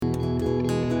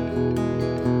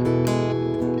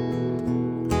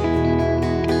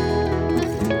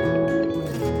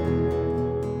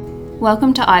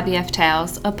Welcome to IVF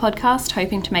Tales, a podcast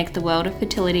hoping to make the world of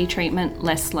fertility treatment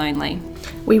less lonely.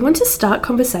 We want to start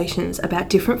conversations about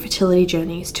different fertility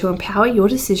journeys to empower your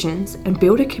decisions and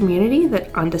build a community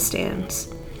that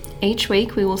understands. Each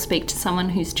week we will speak to someone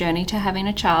whose journey to having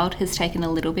a child has taken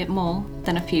a little bit more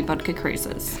than a few vodka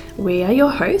cruises. We are your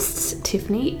hosts,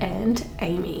 Tiffany and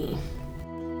Amy.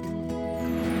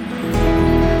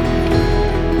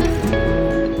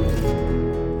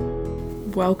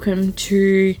 Welcome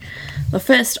to the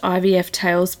first IVF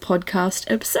Tales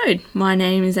podcast episode. My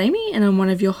name is Amy and I'm one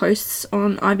of your hosts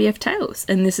on IVF Tales,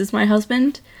 and this is my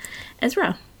husband,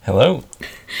 Ezra. Hello.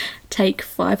 Take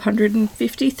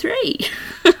 553.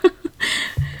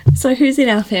 So who's in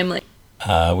our family?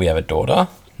 We have a daughter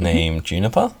named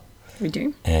Juniper. We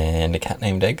do. And a cat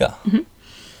named Edgar. Mm-hmm.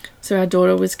 So our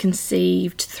daughter was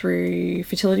conceived through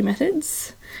fertility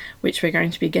methods, which we're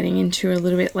going to be getting into a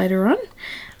little bit later on.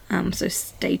 So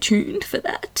stay tuned for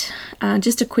that.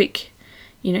 Just a quick,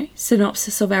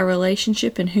 synopsis of our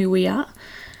relationship and who we are.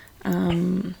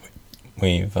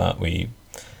 We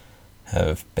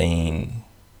have been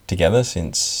together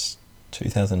since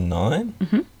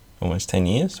 2009, almost 10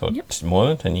 years, or just more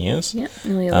than 10 years. Yep,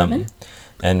 nearly 11.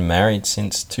 And married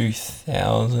since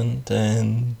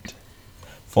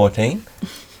 2014.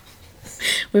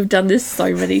 We've done this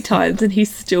so many times and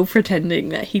he's still pretending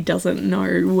that he doesn't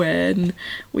know when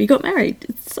we got married.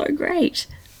 It's so great.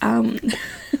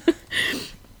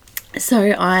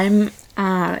 So I'm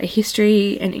a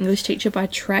history and English teacher by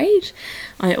trade.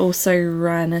 I also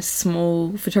run a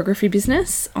small photography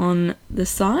business on the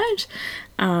side,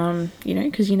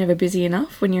 because you're never busy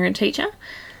enough when you're a teacher.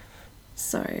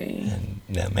 And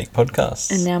now make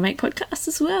podcasts.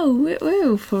 As well,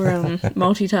 woo, for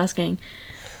multitasking.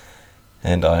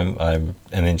 And I'm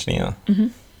an engineer. Mm-hmm.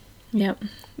 Yep.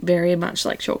 Very much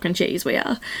like chalk and cheese we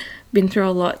are. Been through a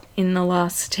lot in the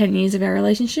last 10 years of our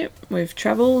relationship. We've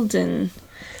travelled and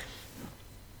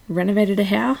renovated a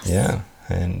house. Yeah,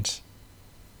 and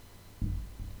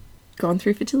gone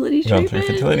through fertility treatment.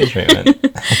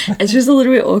 It's just a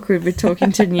little bit awkward with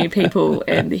talking to new people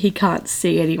and he can't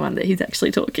see anyone that he's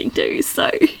actually talking to. So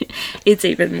it's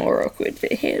even more awkward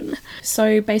for him.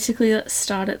 So basically let's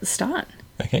start at the start.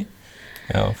 Okay.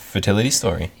 Our fertility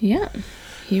story. Yeah,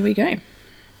 here we go.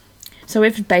 So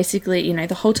we've basically,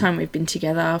 the whole time we've been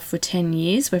together for 10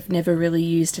 years, we've never really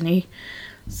used any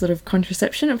sort of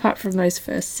contraception apart from those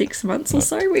first 6 months or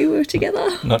so we were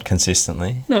together. Not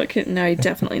consistently. No,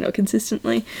 definitely not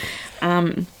consistently.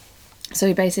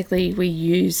 So basically we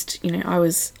used, I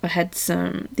had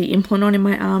the implant on in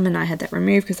my arm and I had that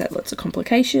removed because that had lots of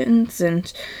complications,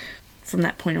 and from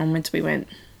that point onwards we went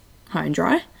high and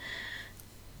dry.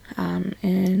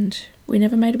 And we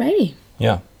never made a baby.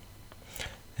 Yeah.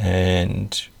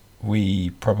 And we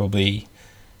probably,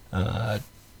 there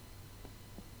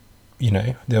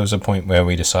was a point where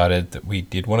we decided that we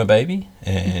did want a baby,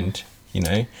 and,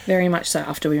 Very much so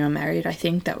after we were married. I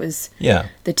think that was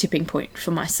the tipping point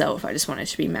for myself. I just wanted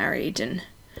to be married and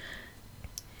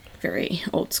very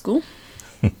old school.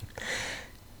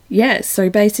 Yeah, so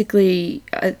basically,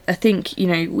 I think,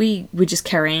 we were just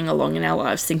carrying along in our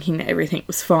lives thinking that everything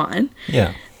was fine.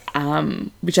 Yeah.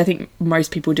 Which I think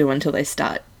most people do until they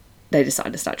decide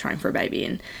to start trying for a baby.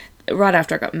 And right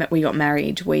after we got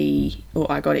married,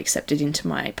 I got accepted into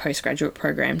my postgraduate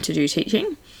program to do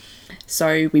teaching.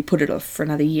 So we put it off for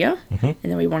another year. Mm-hmm. And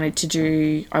then I wanted to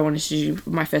do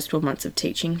my first 12 months of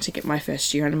teaching to get my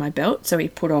first year under my belt. So we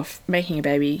put off making a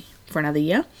baby for another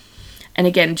year. And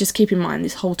again, just keep in mind,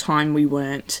 this whole time we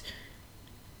weren't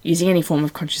using any form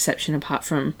of contraception apart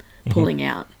from pulling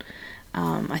out.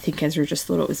 I think Ezra just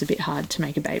thought it was a bit hard to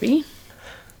make a baby.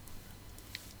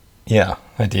 Yeah,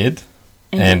 I did.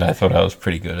 And I thought I was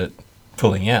pretty good at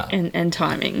pulling out. And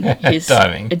timing his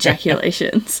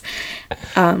ejaculations.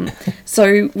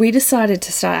 So we decided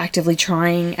to start actively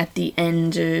trying at the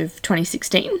end of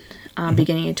 2016.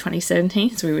 Beginning of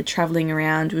 2017, so we were travelling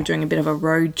around, we were doing a bit of a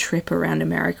road trip around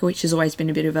America, which has always been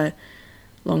a bit of a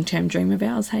long-term dream of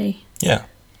ours, hey? Yeah.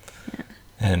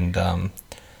 And, I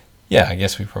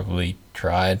guess we probably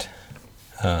tried,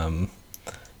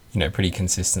 pretty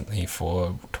consistently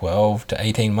for 12 to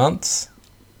 18 months.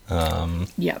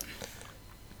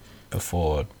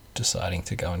 Before deciding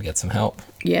to go and get some help.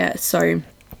 Yeah, so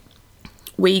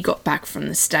we got back from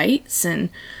the States, and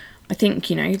I think,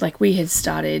 we had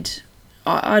started,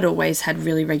 I'd always had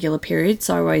really regular periods,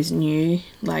 so I always knew,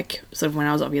 sort of when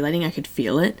I was ovulating, I could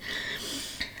feel it.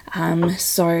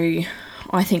 So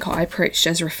I think I approached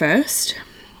Ezra first,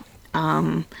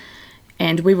 and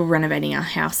we were renovating our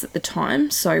house at the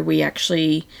time, so we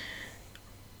actually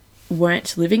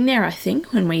weren't living there, I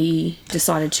think, when we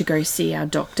decided to go see our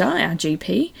doctor, our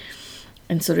GP,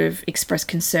 and sort of express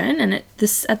concern. And at the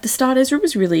start, Ezra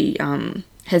was really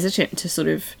hesitant to sort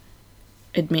of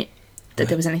admit that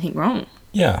there was anything wrong.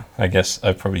 Yeah, I guess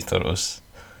I probably thought it was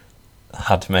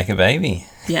hard to make a baby.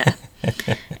 Yeah.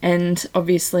 And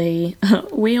obviously,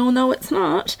 we all know it's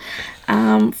not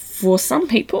for some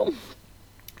people.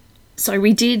 So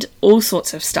we did all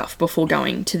sorts of stuff before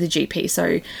going to the GP.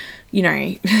 So, you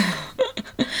know,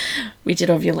 we did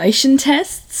ovulation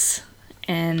tests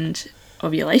and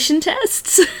ovulation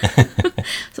tests. So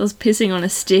I was pissing on a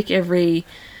stick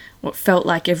what felt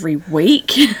like every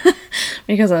week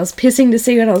because I was pissing to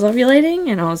see when I was ovulating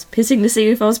and I was pissing to see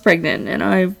if I was pregnant, and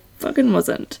I fucking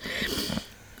wasn't.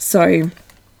 So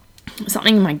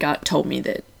something in my gut told me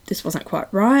that this wasn't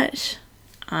quite right.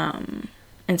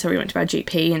 And so we went to our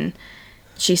GP and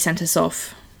she sent us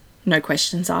off, no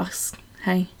questions asked.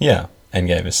 Hey? Yeah, and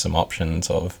gave us some options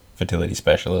of fertility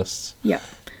specialists. Yeah.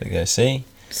 To go see.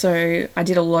 So I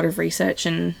did a lot of research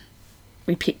and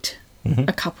we picked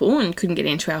a couple and couldn't get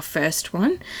into our first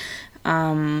one.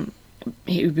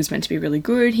 He was meant to be really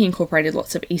good. He incorporated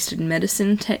lots of Eastern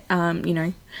medicine,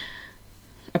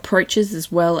 approaches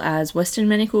as well as Western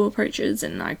medical approaches,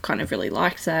 and I kind of really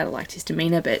liked that. I liked his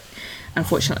demeanour, but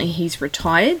unfortunately he's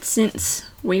retired since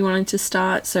we wanted to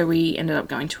start, so we ended up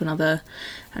going to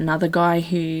another guy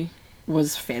who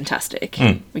was fantastic.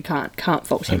 We can't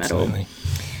fault him at all.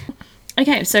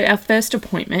 Okay, so our first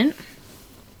appointment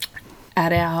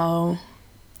at our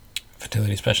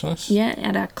fertility specialist? Yeah,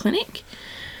 at our clinic.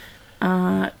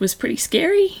 It was pretty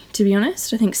scary, to be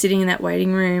honest. I think sitting in that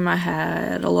waiting room, I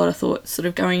had a lot of thoughts sort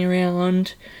of going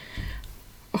around,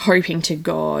 hoping to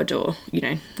God, or, you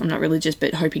know, I'm not religious,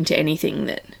 but hoping to anything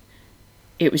that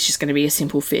it was just going to be a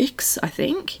simple fix, I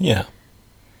think. Yeah.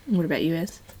 What about you,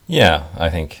 Ez? Yeah, I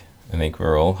think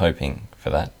we're all hoping for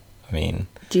that. I mean...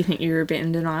 Do you think you were a bit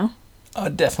in denial? Oh,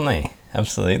 definitely.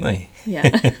 Absolutely.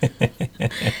 Yeah.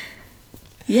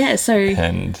 Yeah, so...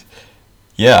 And,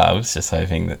 yeah, I was just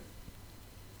hoping that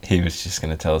he was just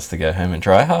going to tell us to go home and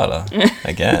try harder,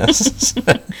 I guess.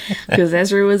 Because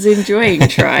Ezra was enjoying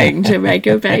trying to make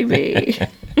a baby.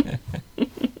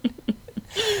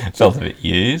 Felt a bit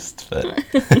used, but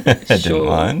I didn't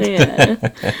mind. Yeah.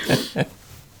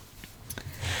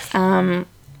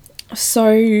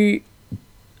 So,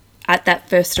 at that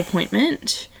first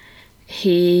appointment,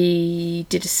 he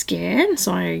did a scan.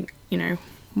 So, you know,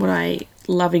 what I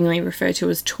lovingly refer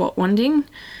to as twat wanding.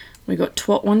 We got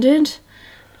twat wanded,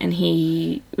 and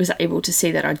he was able to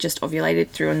see that I just ovulated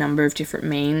through a number of different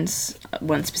means.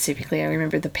 One specifically, I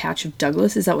remember the pouch of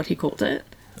Douglas. Is that what he called it?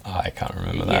 I can't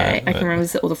remember that. Yeah, I can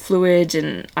remember all the fluid,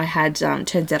 and I had,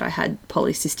 turns out I had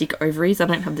polycystic ovaries. I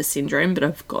don't have the syndrome, but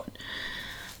I've got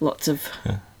lots of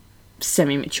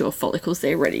semi-mature follicles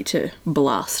there ready to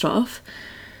blast off.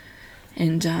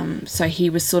 And so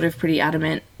he was sort of pretty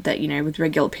adamant that, you know, with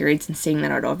regular periods and seeing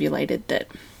that I'd ovulated, that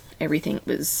everything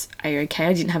was A-okay.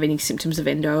 I didn't have any symptoms of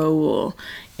endo or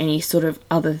any sort of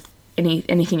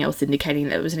anything else indicating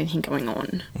that there was anything going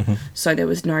on. Mm-hmm. So there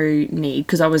was no need,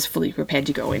 because I was fully prepared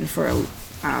to go in for a,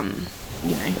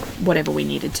 whatever we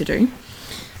needed to do.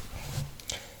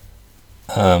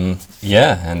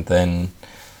 Yeah, and then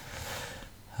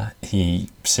he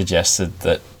suggested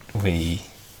that we...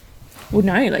 Well,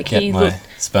 no, like get my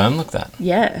sperm looked at.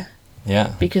 Yeah.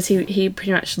 Yeah. Because he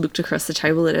pretty much looked across the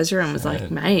table at Ezra and was like,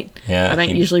 mate, yeah, I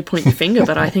don't usually point the finger,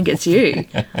 but I think it's you.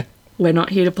 We're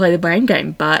not here to play the blame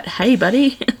game, but hey,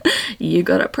 buddy, you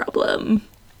got a problem.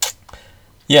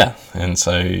 Yeah, and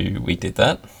so we did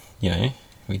that. You know,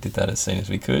 we did that as soon as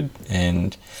we could,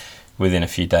 and within a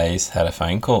few days had a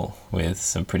phone call with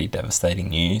some pretty devastating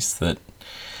news that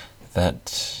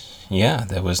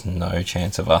there was no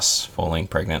chance of us falling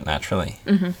pregnant naturally.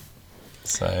 Mm-hmm.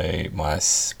 So my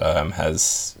sperm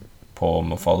has poor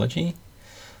morphology.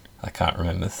 I can't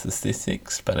remember the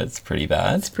statistics, but it's pretty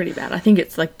bad. It's pretty bad. I think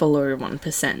it's like below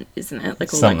 1%, isn't it? Like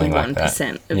something only like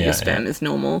 1% of your sperm is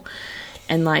normal.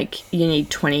 And like you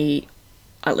need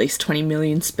at least 20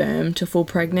 million sperm to fall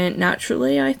pregnant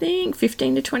naturally, I think.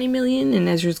 15 to 20 million. And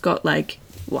Ezra's got like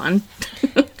 1.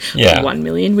 Yeah. 1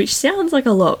 million, which sounds like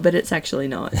a lot, but it's actually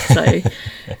not. So...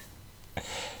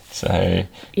 So,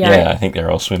 yeah, I think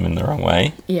they're all swimming the wrong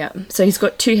way. Yeah. So he's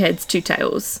got 2 heads, 2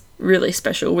 tails. Really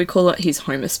special. We call it his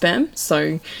homosperm.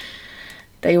 So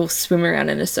they all swim around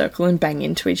in a circle and bang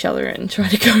into each other and try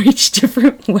to go each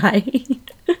different way.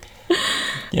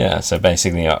 Yeah, so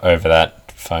basically over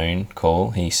that phone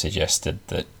call, he suggested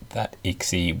that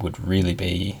ICSI would really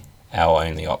be our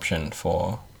only option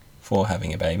for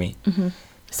having a baby. Mm-hmm.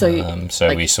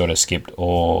 So we sort of skipped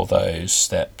all those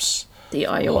steps the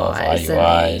of IUIs,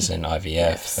 IUIs and IVF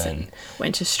yes, and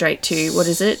went straight to, what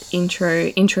is it?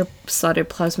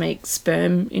 Intracytoplasmic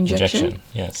sperm injection.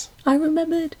 Yes. I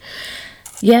remembered.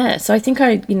 Yeah, so I think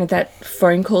that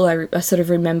phone call, I sort of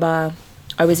remember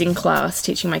I was in class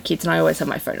teaching my kids, and I always have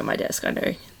my phone on my desk. I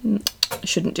know I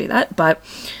shouldn't do that, but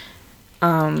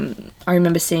I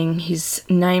remember seeing his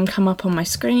name come up on my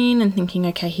screen and thinking,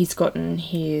 okay, he's gotten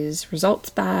his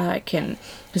results back, and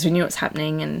because we knew what's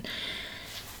happening, and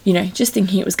just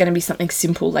thinking it was going to be something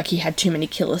simple, like he had too many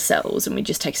killer cells and we'd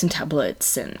just take some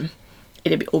tablets and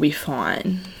it'd all be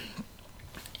fine.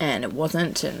 And it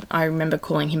wasn't, and I remember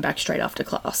calling him back straight after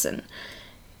class, and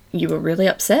you were really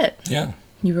upset. Yeah.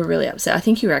 You were really upset. I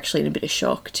think you were actually in a bit of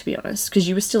shock, to be honest, because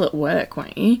you were still at work,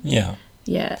 weren't you? Yeah.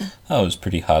 Yeah. That was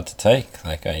pretty hard to take.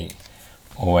 Like, I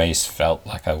always felt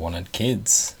like I wanted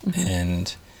kids,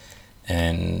 and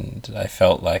I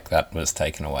felt like that was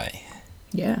taken away.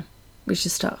 Yeah, which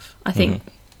is tough. I think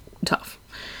tough.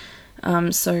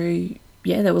 So,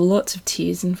 yeah, there were lots of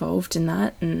tears involved in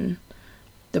that, and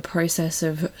the process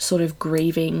of sort of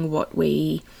grieving what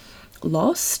we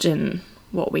lost and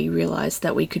what we realised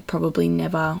that we could probably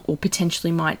never, or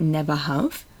potentially might never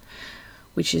have,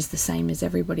 which is the same as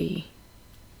everybody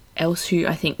else who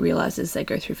I think realises they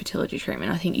go through fertility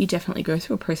treatment. I think you definitely go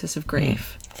through a process of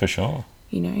grief. For sure.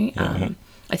 I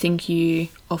think you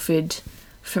offered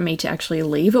for me to actually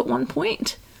leave at one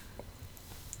point.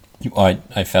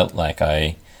 I felt like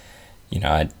I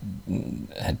had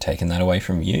taken that away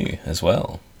from you as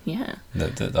well. Yeah.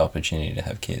 The opportunity to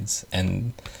have kids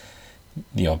and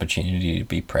the opportunity to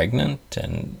be pregnant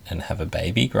and have a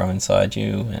baby grow inside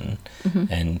you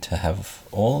and to have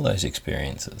all those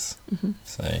experiences.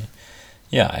 So,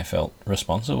 yeah, I felt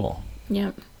responsible.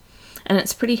 Yeah. And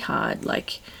it's pretty hard,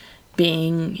 like,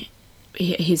 being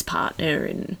his partner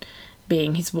and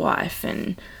being his wife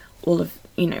and all of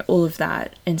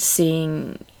that, and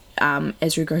seeing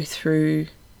Ezra go through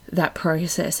that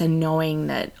process and knowing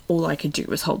that all I could do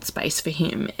was hold space for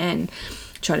him and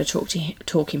try to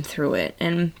talk him through it.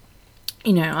 And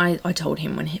I told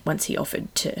him once he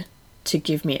offered to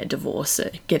give me a divorce,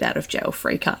 a get out of jail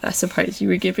free card, I suppose you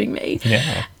were giving me.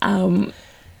 Yeah.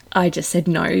 I just said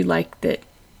no, like that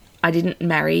I didn't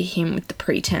marry him with the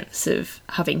pretense of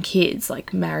having kids,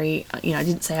 like I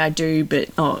didn't say I do, but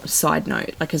side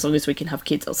note, like as long as we can have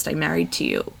kids, I'll stay married to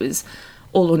you. It was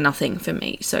all or nothing for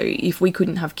me. So if we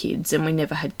couldn't have kids and we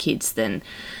never had kids, then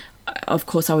of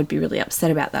course I would be really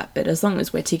upset about that. But as long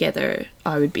as we're together,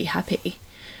 I would be happy.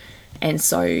 And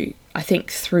so I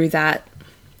think through that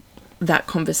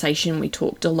conversation, we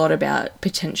talked a lot about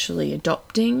potentially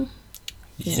adopting.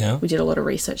 Yeah. We did a lot of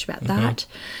research about that.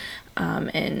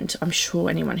 And I'm sure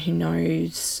anyone who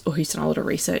knows or who's done a lot of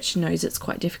research knows it's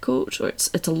quite difficult, or it's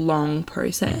a long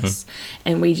process.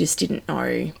 And we just didn't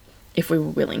know if we were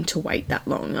willing to wait that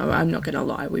long. I'm not going to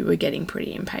lie, we were getting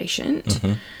pretty impatient.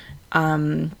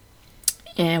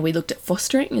 And we looked at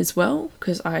fostering as well,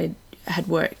 because I had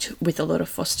worked with a lot of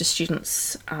foster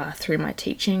students through my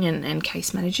teaching and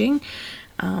case managing.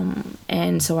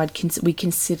 And so we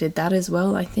considered that as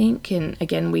well, I think. And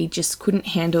again, we decided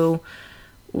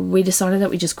that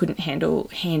we just couldn't handle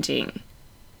handing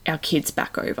our kids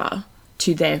back over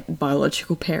to their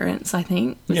biological parents, I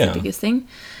think, was the biggest thing.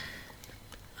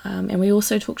 And we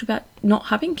also talked about not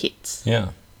having kids. Yeah.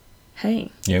 Hey.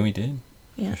 Yeah, we did.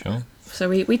 Yeah. For sure. So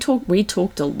we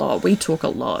talked a lot. We talk a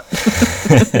lot.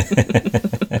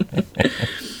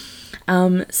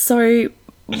 So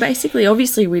basically,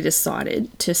 obviously, we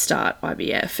decided to start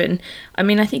IVF, and I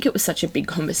mean, I think it was such a big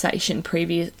conversation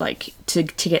to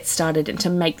get started and to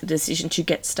make the decision to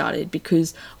get started,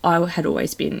 because I had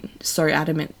always been so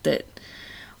adamant that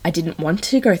I didn't want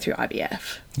to go through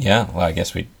IVF. Yeah, well, I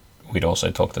guess we'd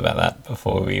also talked about that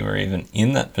before we were even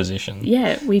in that position.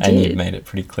 Yeah, we did. And you made it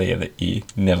pretty clear that you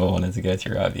never wanted to go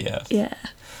through IVF. Yeah.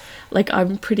 Like,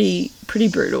 I'm pretty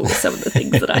brutal with some of the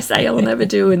things that I say I'll never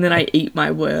do, and then I eat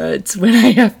my words when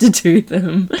I have to do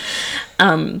them.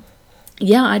 I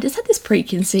just had this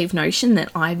preconceived notion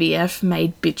that IVF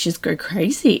made bitches go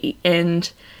crazy, and,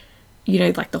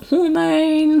 like the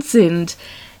hormones, and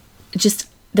just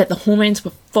that the hormones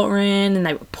were foreign and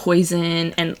they were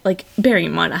poison. And, like, bearing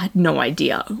in mind, I had no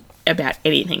idea about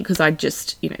anything, because I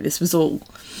just, this was all...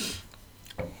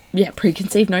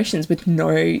 preconceived notions with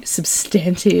no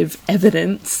substantive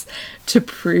evidence to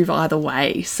prove either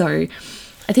way. So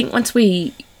I think once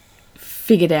we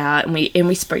figured out and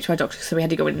we spoke to our doctor, so we had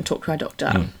to go in and talk to our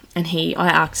doctor, and I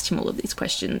asked him all of these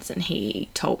questions, and he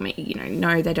told me,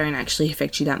 no, they don't actually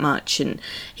affect you that much, and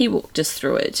he walked us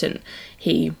through it, and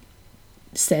he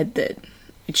said that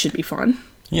it should be fine.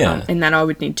 Yeah. And that I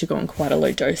would need to go on quite a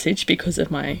low dosage because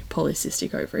of my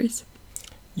polycystic ovaries.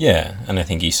 Yeah, and I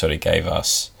think he sort of gave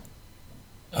us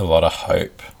a lot of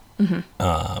hope He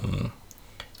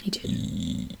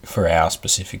did. for our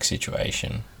specific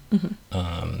situation,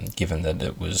 given that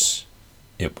it was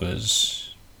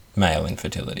male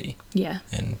infertility Yeah.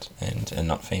 and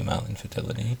not female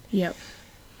infertility. Yep.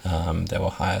 There were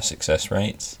higher success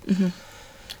rates.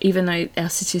 Even though our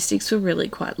statistics were really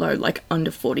quite low, like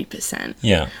under 40%.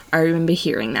 Yeah. I remember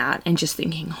hearing that and just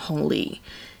thinking, holy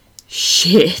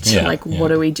shit, Yeah, like,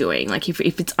 what are we doing? Like, if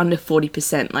it's under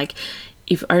 40%, like,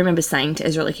 if I remember saying to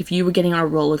Ezra, like, if you were getting on a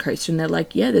roller coaster and they're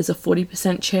like, yeah, there's a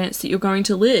 40% chance that you're going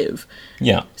to live.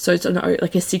 Yeah. So it's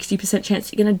like a 60% chance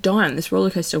that you're going to die on this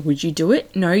roller coaster. Would you do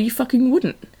it? No, you fucking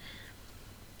wouldn't.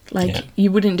 Like, Yeah.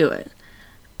 you wouldn't do it.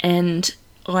 And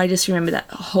I just remember that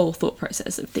whole thought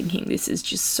process of thinking this is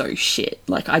just so shit.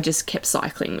 Like, I just kept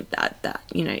cycling with that,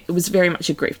 you know, it was very much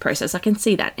a grief process. I can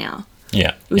see that now.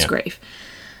 Yeah. It was grief.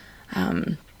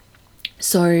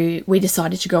 So we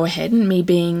decided to go ahead, and me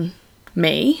being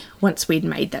me, once we'd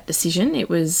made that decision, it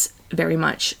was very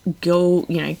much go,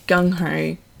 you know,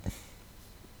 gung-ho,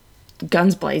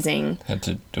 guns blazing, Had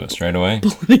to do it straight away.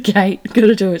 pull the gate,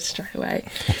 gotta do it straight away.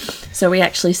 So we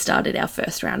actually started our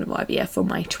first round of IVF on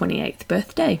my 28th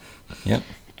birthday. Yep.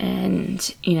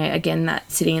 And, you know, again,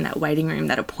 that sitting in that waiting room,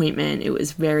 that appointment, it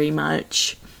was very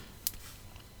much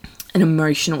an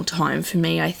emotional time for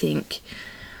me, I think.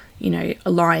 You know,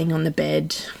 lying on the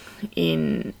bed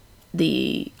in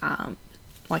the,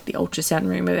 like the ultrasound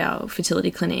room of our fertility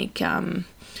clinic, the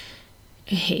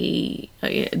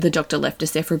doctor left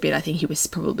us there for a bit. I think he was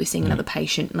probably seeing another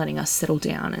patient, letting us settle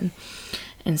down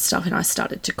and stuff. And I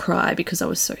started to cry because I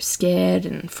was so scared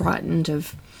and frightened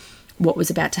of what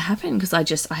was about to happen, because I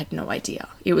had no idea.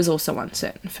 It was also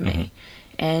uncertain for me.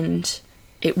 And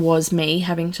it was me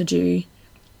having to do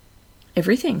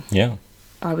everything. Yeah.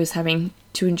 I was having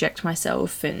to inject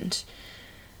myself, and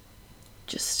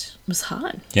just was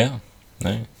hard. Yeah.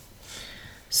 No.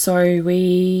 So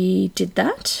we did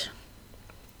that.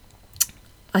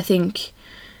 I think,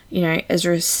 you know,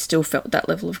 Ezra still felt that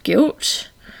level of guilt,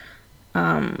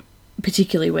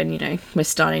 particularly when, you know, we're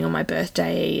starting on my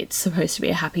birthday. It's supposed to be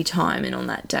a happy time, and on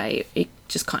that day it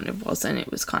just kind of wasn't.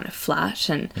 It was kind of flat,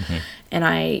 and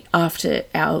I, after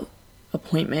our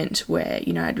appointment where,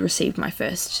 you know, I'd received my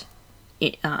first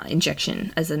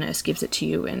injection as the nurse gives it to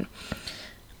you, and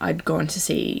I'd gone to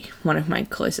see one of my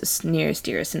closest, nearest,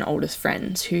 dearest and oldest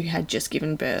friends who had just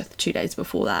given birth 2 days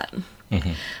before that,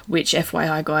 which,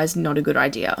 FYI guys, not a good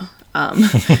idea,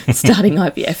 starting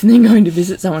IVF and then going to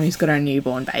visit someone who's got a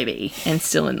newborn baby and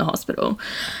still in the hospital.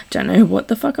 Don't know what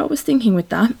the fuck I was thinking with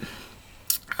that,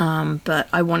 but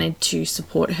I wanted to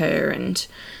support her, and,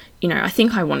 you know, I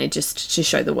think I wanted just to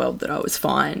show the world that I was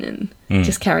fine and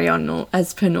just carry on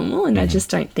as per normal. And I just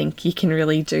don't think you can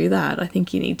really do that. I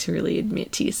think you need to really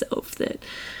admit to yourself that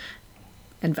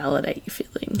and validate your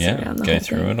feelings around the whole go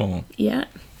through thing. it all. Yeah.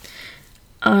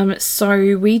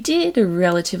 So we did a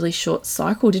relatively short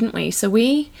cycle, didn't we? So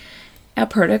our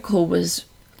protocol was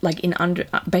like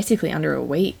basically under a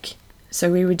week.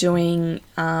 So we were doing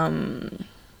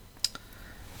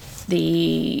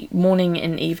the morning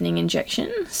and evening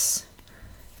injections,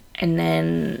 and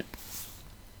then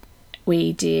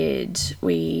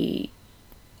we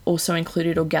also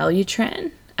included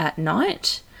orgalutran at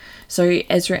night. So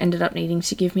Ezra ended up needing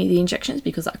to give me the injections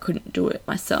because I couldn't do it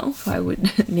myself. I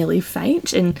would nearly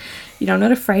faint, and, you know, I'm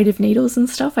not afraid of needles and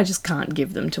stuff. I just can't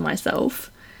give them to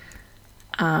myself.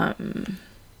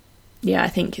 Yeah, I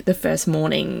think the first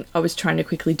morning I was trying to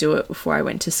quickly do it before I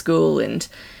went to school, and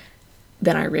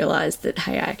then I realised that,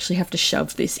 hey, I actually have to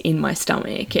shove this in my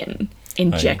stomach and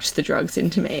inject the drugs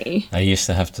into me. I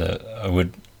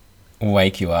would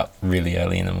wake you up really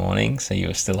early in the morning so you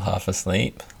were still half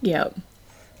asleep. Yep.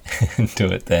 And do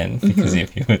it then, because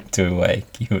if you were too awake,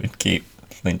 you would keep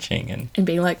flinching and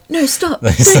being like, no, stop,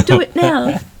 don't do it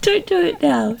now, don't do it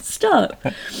now, stop.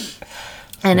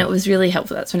 And it was really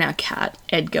helpful. That's when our cat,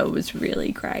 Edgar, was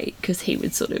really great, because he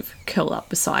would sort of curl up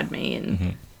beside me,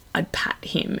 and I'd pat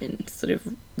him and sort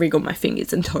of wriggle my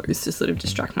fingers and toes to sort of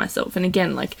distract myself. And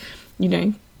again, like, you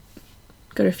know,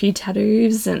 got a few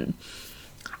tattoos and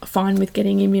fine with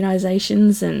getting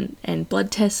immunisations and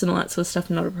blood tests and all that sort of stuff,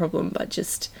 not a problem, but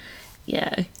just,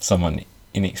 yeah. Someone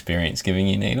inexperienced giving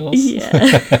you needles?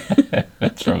 Yeah.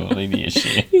 That's probably the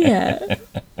issue. Yeah.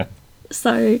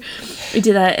 So we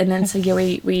did that, and then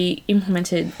we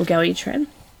implemented orgalutran,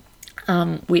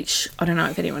 which I don't know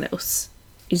if anyone else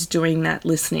is doing that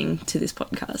listening to this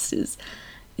podcast is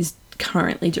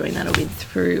currently doing that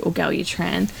through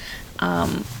orgalutran,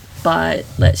 but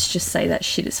let's just say that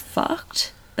shit is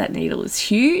fucked. that needle is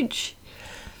huge.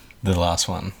 The last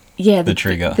one. Yeah, The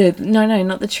trigger. No,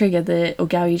 not the trigger. The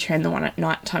Orgalutran, the one at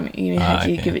night time. You had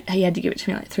to give it. He had to give it to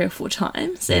me like 3 or 4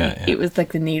 times, and it was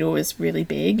like the needle was really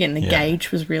big, and the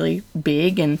gauge was really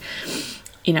big, and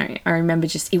you know, I remember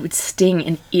just it would sting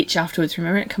and itch afterwards.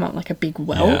 Remember, it come up like a big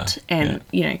welt, and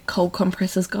you know, cold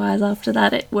compresses, guys. After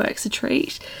that, it works a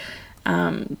treat.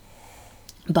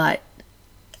 But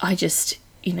I just,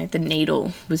 you know, the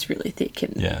needle was really thick,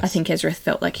 and I think Ezra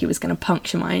felt like he was going to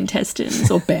puncture my intestines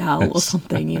or bowel or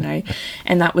something, you know.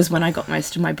 And that was when I got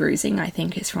most of my bruising, I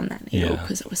think, is from that needle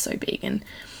because it was so big. And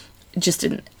just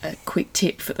a quick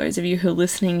tip for those of you who are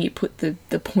listening, you put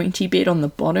the pointy bit on the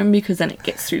bottom because then it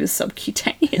gets through the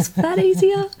subcutaneous fat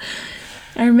easier.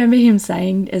 I remember him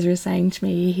saying, Ezra saying to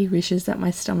me, he wishes that my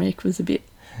stomach was a bit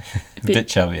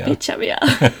chubbier.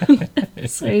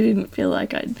 So he didn't feel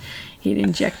like he'd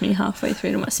inject me halfway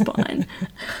through to my spine.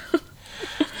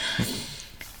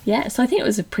 So I think it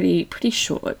was a pretty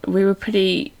short. We were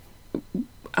pretty,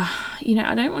 you know,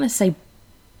 I don't want to say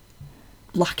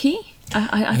lucky.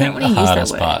 I don't want to use that word.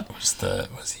 The hardest part was the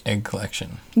egg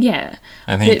collection. Yeah,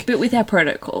 I think, but with our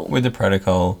protocol. With the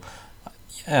protocol,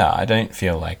 I don't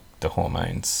feel like the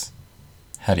hormones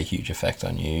had a huge effect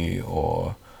on you,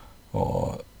 or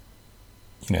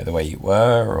you know, the way you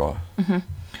were, or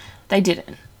they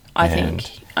didn't. I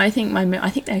think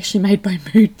they actually made my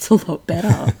moods a lot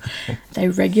better. They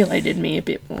regulated me a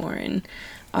bit more, and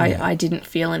I didn't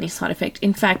feel any side effect.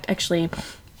 In fact, actually,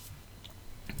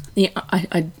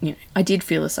 I did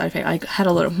feel a side effect. I had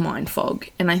a lot of mind fog,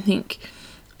 and I think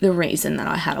the reason that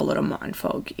I had a lot of mind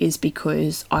fog is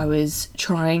because I was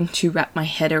trying to wrap my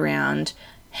head around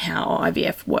how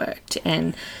IVF worked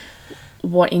and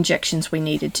what injections we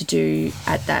needed to do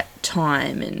at that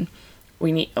time, and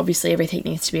obviously everything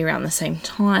needs to be around the same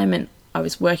time, and I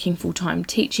was working full-time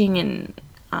teaching, and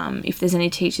if there's any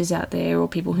teachers out there or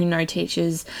people who know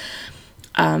teachers,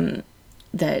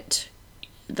 that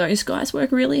those guys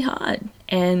work really hard,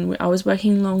 and I was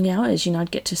working long hours. You know,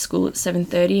 I'd get to school at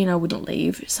 7:30 and I wouldn't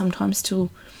leave sometimes till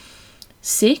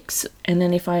 6, and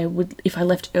then if I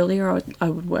left earlier, I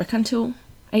would work until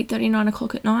 8:30, 9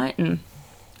 o'clock at night, and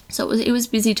so it was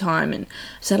busy time, and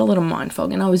I just had a lot of mind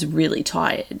fog, and I was really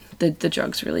tired. The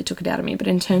drugs really took it out of me, but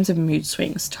in terms of mood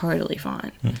swings, totally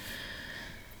fine.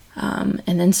 And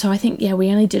then so I think we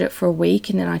only did it for a week,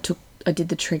 and then I did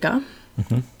the trigger.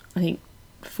 I think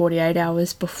 48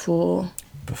 hours before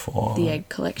the egg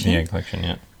collection. The egg collection,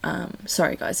 yeah.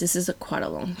 Sorry guys, this is quite a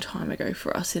long time ago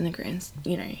for us in the grand,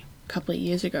 you know, a couple of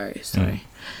years ago. So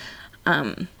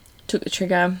took the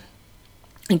trigger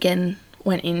again.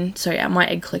 Went in, so my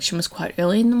egg collection was quite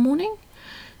early in the morning,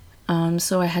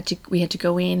 so we had to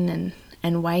go in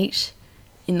and wait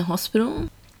in the hospital.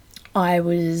 I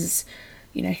was,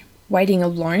 you know, waiting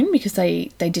alone because they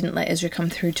didn't let Ezra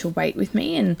come through to wait with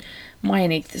me, and my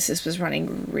anaesthesis was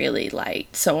running really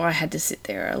late, so I had to sit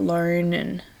there alone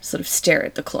and sort of stare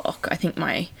at the clock. I think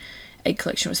my egg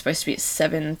collection was supposed to be at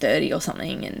 7:30 or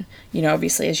something, and you know,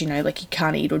 obviously, as you know, like, you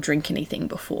can't eat or drink anything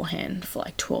beforehand for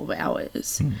like 12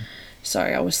 hours. So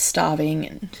I was starving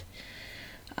and,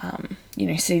 you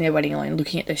know, sitting there waiting alone,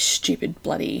 looking at those stupid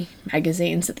bloody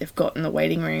magazines that they've got in the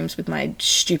waiting rooms with my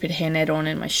stupid hairnet on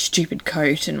and my stupid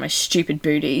coat and my stupid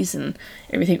booties, and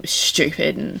everything was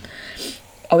stupid, and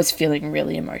I was feeling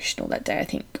really emotional that day. I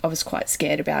think I was quite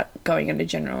scared about going under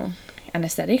general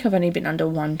anaesthetic. I've only been under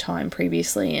one time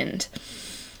previously, and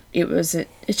it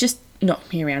just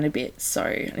knocked me around a bit, so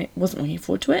I wasn't looking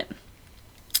forward to it.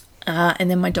 And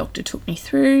then my doctor took me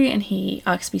through and he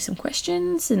asked me some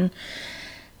questions, and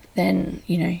then,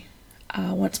 you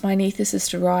know, once my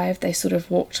anaesthetist arrived, they sort of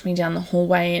walked me down the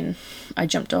hallway, and I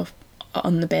jumped off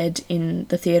on the bed in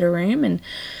the theatre room, and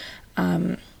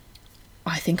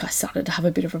I think I started to have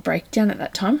a bit of a breakdown at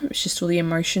that time. It was just all the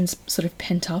emotions sort of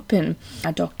pent up, and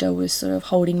our doctor was sort of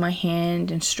holding my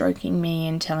hand and stroking me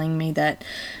and telling me that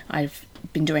I've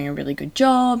been doing a really good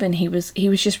job, and he was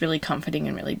just really comforting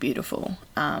and really beautiful,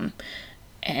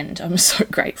 and I'm so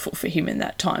grateful for him in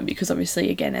that time, because obviously,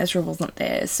 again, Ezra wasn't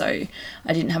there, so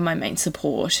I didn't have my main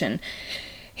support, and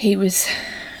he was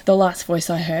the last voice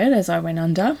I heard as I went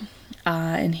under,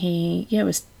 and he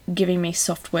was giving me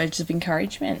soft words of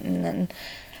encouragement, and then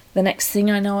the next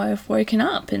thing I know, I've woken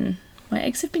up and my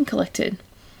eggs have been collected.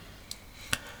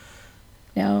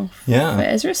 Now, for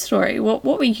Ezra's story, what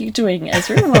were you doing,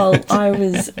 Ezra, while I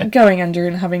was going under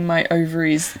and having my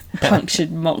ovaries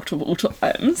punctured multiple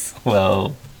times?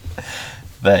 Well,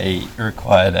 they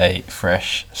required a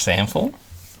fresh sample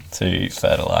to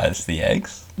fertilise the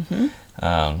eggs.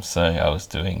 So I was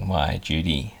doing my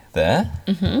duty there.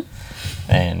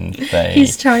 And they...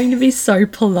 He's trying to be so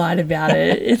polite about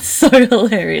it. It's so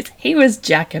hilarious. He was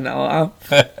jacking off.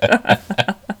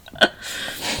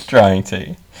 Trying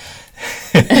to.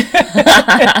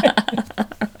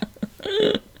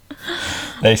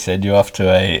 They send you off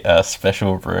to a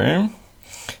special room.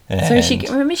 So she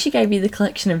gave you the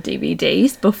collection of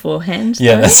DVDs beforehand.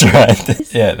 Yeah, though? that's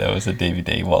right. Yeah, there was a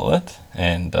DVD wallet,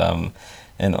 and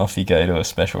off you go to a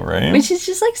special room. Which is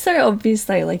just like so obvious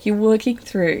though. Like you're walking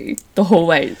through the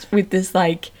hallways with this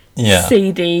like Yeah.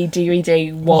 CD,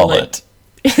 DVD wallet.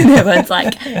 And everyone's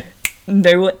like,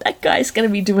 know what that guy's going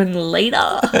to be doing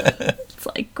later. It's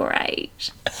like,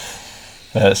 great.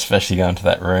 Especially going to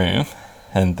that room.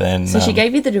 And then... So she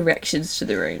gave you the directions to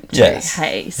the room too. Yes.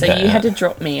 Hey, so Yeah. you had to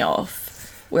drop me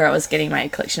off where I was getting my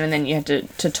collection, and then you had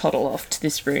to toddle off to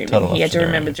this room. Toddle And he off had to to the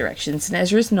remember room. directions. And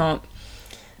Ezra's not...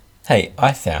 Hey,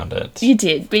 I found it. You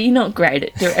did, but you're not great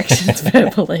at directions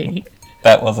verbally.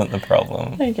 That wasn't the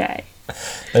problem. Okay.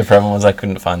 The problem was I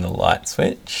couldn't find the light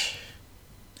switch.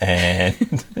 And...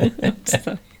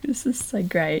 So, this is so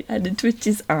great. I had to twitch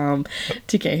his arm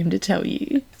to get him to tell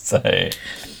you. So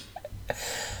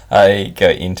I go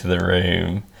into the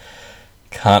room,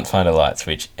 can't find a light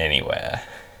switch anywhere,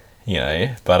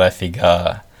 but I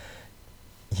figure,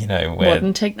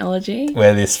 Modern technology.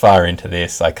 we're this far into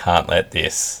this, I can't let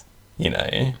this,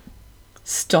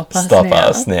 Stop us stop now.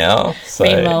 us now. So,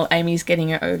 Meanwhile, Amy's getting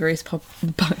her ovaries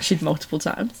punctured multiple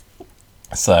times.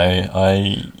 so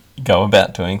I go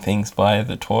about doing things by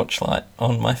the torchlight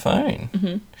on my phone.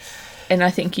 Mm-hmm. And I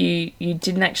think you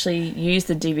didn't actually use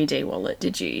the DVD wallet,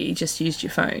 did you? You just used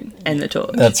your phone and the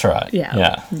torch. That's right.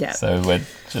 Yeah. So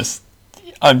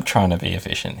I'm trying to be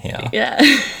efficient here. Yeah.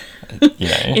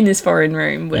 In this foreign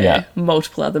room where Yeah.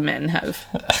 multiple other men have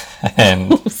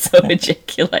And also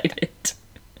ejaculated.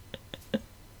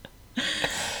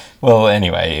 well,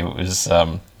 anyway, it was.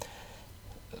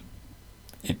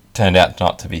 It turned out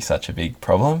not to be such a big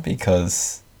problem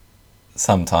because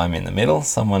sometime in the middle,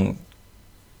 someone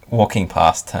walking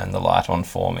past turned the light on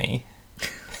for me,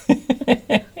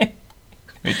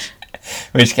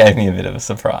 which gave me a bit of a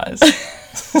surprise.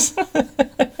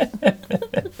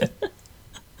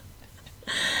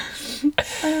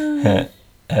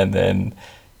 And then,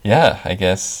 I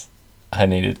guess I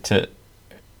needed to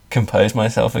compose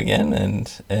myself again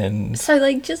and So,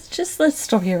 like, just let's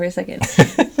stop here for a second.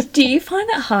 Do you find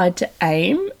it hard to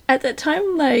aim at that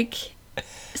time? Like,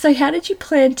 so how did you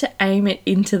plan to aim it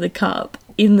into the cup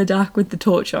in the dark with the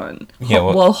torch on,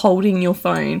 while holding your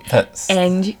phone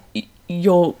and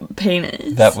your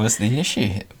penis? That was the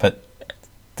issue, but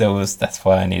that's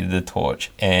why I needed the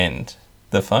torch and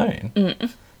the phone.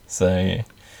 So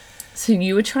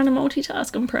you were trying to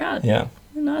multitask. I'm proud. yeah,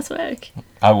 Nice work.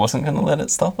 I wasn't going to let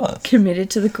it stop us. Committed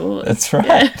to the cause. That's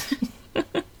right.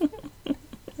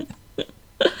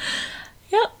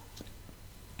 Yep.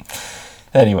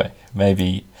 Anyway,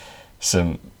 maybe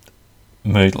some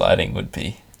mood lighting would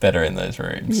be better in those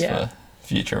rooms for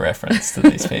future reference to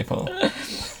these people.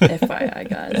 FYI,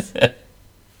 guys.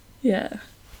 Yeah.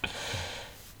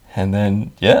 And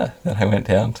then, then I went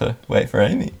down to wait for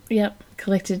Amy. Yep.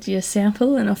 Collected your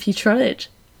sample and off you trotted.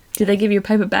 Did they give you a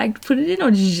paper bag to put it in, or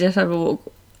did you just have a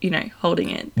walk, holding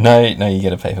it? No, you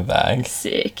get a paper bag.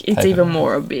 Sick. It's even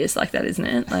more obvious like that, isn't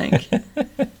it? Like,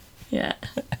 yeah.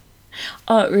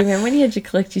 Oh, remember when you had to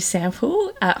collect your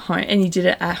sample at home, and you did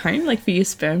it at home, like for your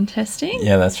sperm testing?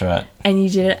 Yeah, that's right. And you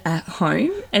did it at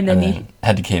home, and then you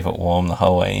had to keep it warm the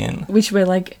whole way in. Which we're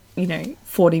like,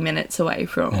 40 minutes away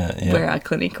from where our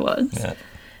clinic was. Yeah.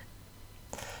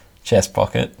 Chest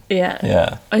pocket. Yeah.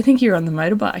 Yeah. I think you were on the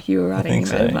motorbike. You were riding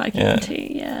the motorbike yeah. too.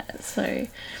 Yeah. So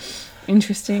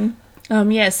interesting.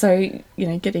 So,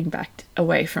 getting back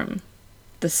away from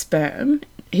the sperm,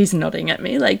 he's nodding at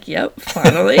me like, yep,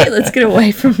 finally, let's get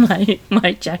away from my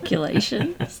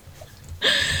ejaculations.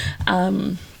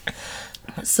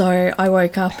 So I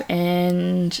woke up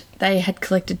and they had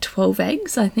collected 12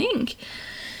 eggs, I think.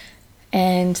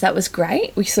 And that was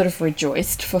great. We sort of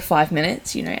rejoiced for 5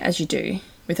 minutes, as you do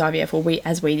with IVF, or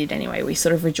as we did anyway. We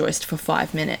sort of rejoiced for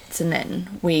 5 minutes and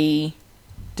then we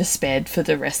despaired for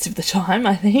the rest of the time,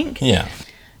 I think. Yeah.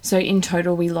 So in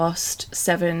total, we lost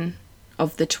 7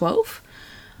 of the 12.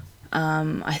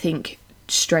 I think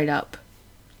straight up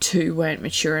 2 weren't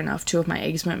mature enough. 2 of my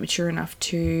eggs weren't mature enough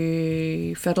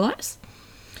to fertilise.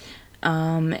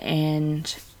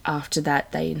 And after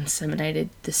that, they inseminated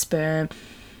the sperm,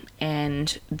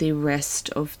 and the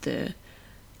rest of the,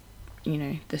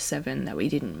 the 7 that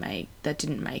didn't make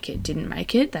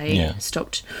it. They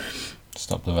stopped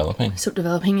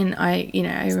developing. And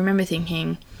I remember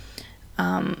thinking,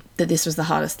 that this was the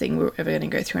hardest thing we were ever going to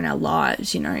go through in our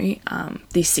lives,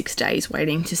 these 6 days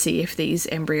waiting to see if these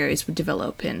embryos would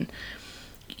develop. And,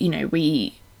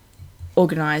 we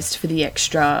organised for the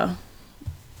extra...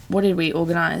 What did we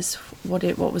organise? What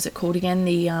was it called again?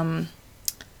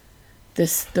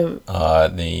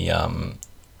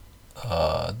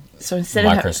 So instead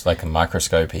of like a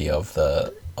microscopy of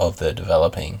the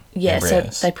developing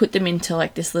embryos. So they put them into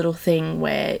like this little thing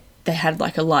where they had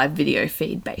like a live video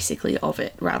feed basically of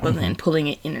it rather than pulling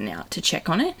it in and out to check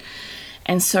on it.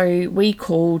 And so we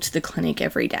called the clinic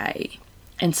every day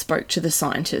and spoke to the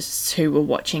scientists who were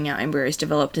watching our embryos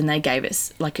developed, and they gave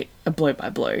us like a blow by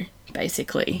blow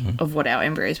basically of what our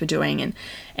embryos were doing,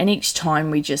 and each time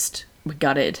we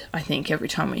gutted. I think every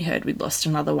time we heard we'd lost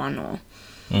another one,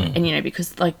 and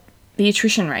because like the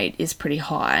attrition rate is pretty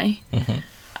high.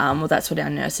 Well, that's what our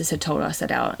nurses had told us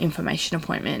at our information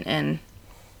appointment. And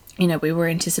we were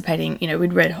anticipating,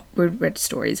 we'd read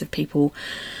stories of people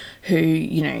who,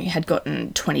 had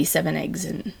gotten 27 eggs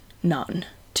and none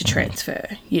to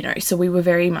transfer, so we were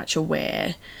very much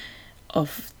aware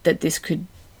of that this could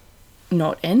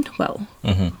not end well,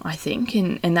 I think,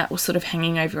 and that was sort of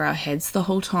hanging over our heads the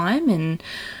whole time. And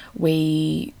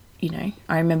we,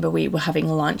 I remember we were having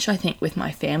lunch, I think, with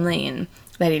my family, and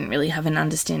they didn't really have an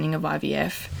understanding of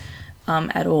IVF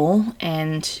at all.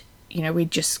 And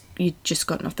you'd just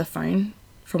gotten off the phone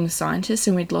from the scientists,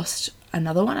 and we'd lost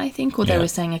another one, I think, or they were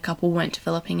saying a couple weren't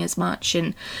developing as much,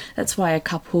 and that's why a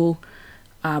couple,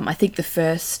 I think the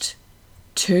first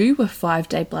 2 were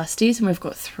 5-day blasties, and we've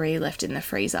got 3 left in the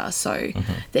freezer, so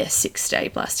they're 6-day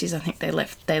blasties. I think they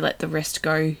let the rest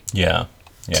go to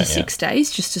 6 days,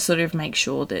 just to sort of make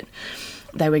sure that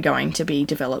they were going to be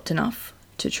developed enough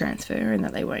to transfer and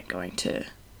that they weren't going to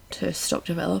stop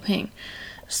developing.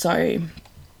 So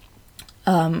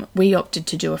we opted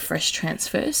to do a fresh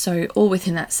transfer. So all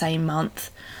within that same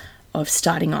month of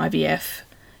starting IVF,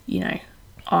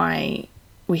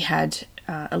 we had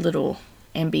a little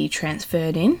MB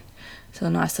transferred in, so a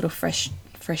nice little fresh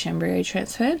embryo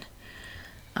transferred,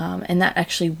 and that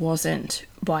actually wasn't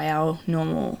by our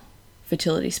normal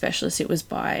fertility specialist. It was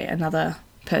by another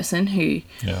person who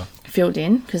filled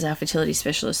in, because our fertility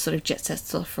specialist sort of jet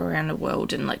sets off around the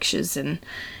world and lectures and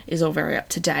is all very up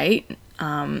to date.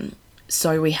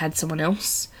 So we had someone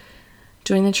else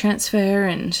doing the transfer,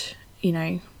 and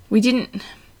we didn't.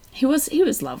 He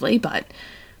was lovely, but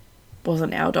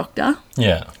wasn't our doctor.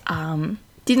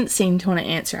 Didn't seem to want to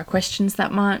answer our questions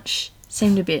that much.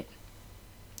 Seemed a bit...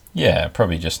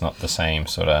 probably just not the same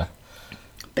sort of...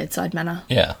 bedside manner.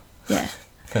 Yeah. Yeah.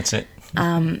 That's it.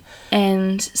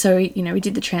 And so, we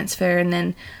did the transfer, and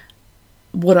then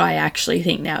what I actually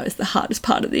think now is the hardest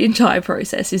part of the entire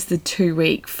process is the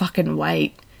 2-week fucking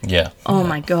wait. Yeah. Oh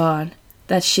my God.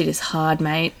 That shit is hard,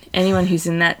 mate. Anyone who's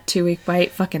in that 2-week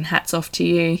wait, fucking hats off to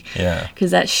you. Yeah.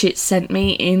 Because that shit sent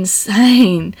me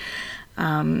insane.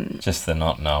 Just the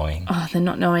not knowing. Oh, the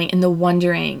not knowing and the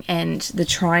wondering and the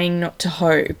trying not to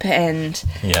hope, and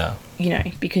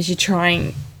because you're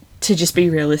trying to just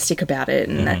be realistic about it,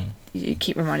 and that you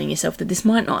keep reminding yourself that this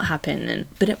might not happen,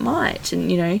 but it might.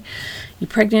 And you're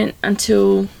pregnant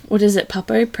until, what is it,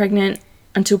 Puppo? Pregnant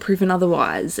until proven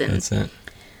otherwise. And that's it.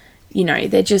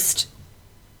 They're just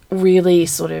really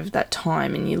sort of, that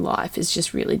time in your life is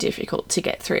just really difficult to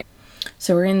get through.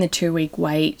 So we're in the 2-week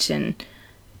wait, and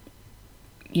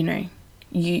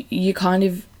you kind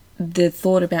of, the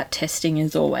thought about testing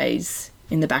is always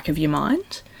in the back of your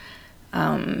mind.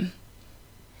 And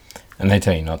they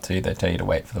tell you not to. They tell you to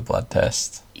wait for the blood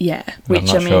test. Yeah. Which, I'm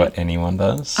not sure anyone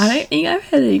does. I don't think I've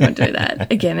heard anyone do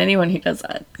that. Again, anyone who does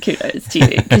that, kudos to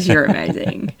you, because you're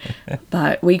amazing.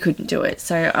 But we couldn't do it.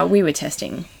 So we were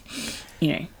testing,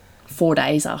 4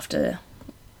 days after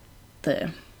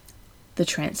the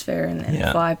transfer, and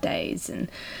then 5 days. And,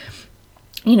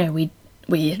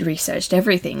 we had researched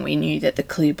everything. We knew that the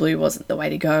clear blue wasn't the way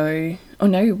to go. Oh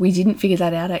no, we didn't figure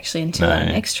that out actually until our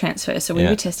next transfer. So we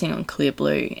were testing on clear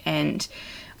blue, and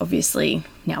obviously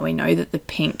now we know that the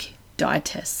pink dye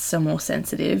tests are more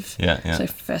sensitive. Yeah. So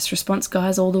first response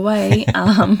guys all the way.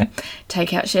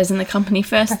 Take out shares in the company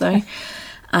first though.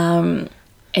 And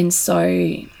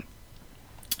so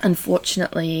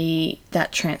unfortunately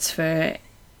that transfer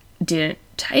didn't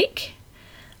take.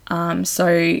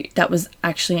 So that was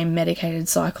actually a medicated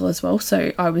cycle as well.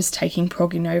 So I was taking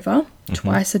Proginova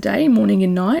twice a day, morning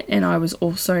and night, and I was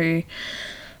also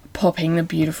popping the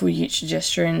beautiful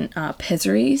Eutrogestrone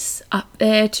pessaries up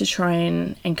there to try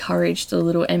and encourage the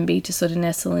little MB to sort of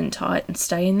nestle in tight and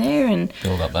stay in there and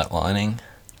build up that lining.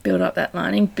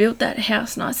 Build that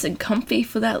house nice and comfy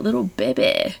for that little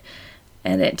baby.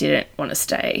 And it didn't want to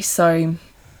stay. So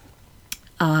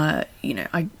I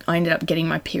ended up getting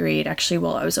my period actually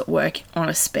while I was at work on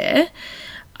a spare.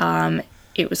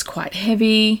 It was quite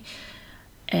heavy,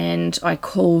 and I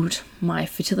called my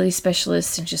fertility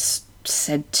specialist and just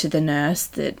said to the nurse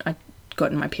that I'd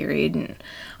gotten my period, and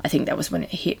I think that was when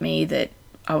it hit me that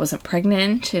I wasn't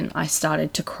pregnant, and I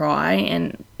started to cry.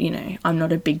 And I'm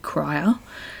not a big crier,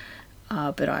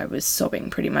 but I was sobbing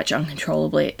pretty much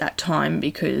uncontrollably at that time,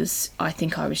 because I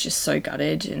think I was just so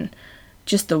gutted, and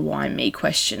just the why me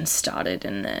question started,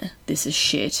 and this is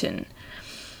shit. And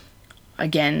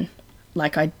again,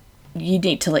 you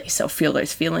need to let yourself feel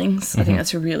those feelings. I think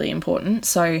that's really important.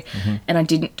 So, and I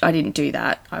didn't do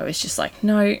that. I was just like,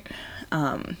 no,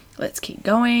 let's keep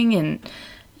going. And,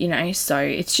 so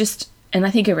it's just, and I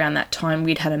think around that time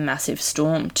we'd had a massive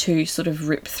storm to sort of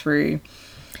rip through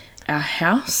our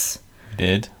house. We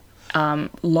did.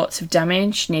 Lots of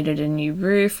damage, needed a new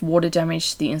roof, water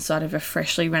damage to the inside of a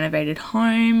freshly renovated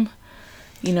home.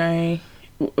 It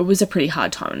was a pretty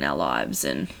hard time in our lives,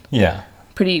 and yeah,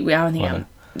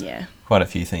 quite a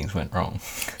few things went wrong.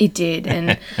 It did.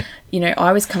 And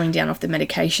I was coming down off the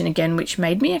medication again, which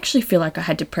made me actually feel like I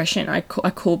had depression. I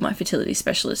called my fertility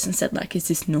specialist and said, like, is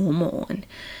this normal?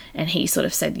 And he sort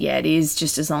of said, yeah, it is,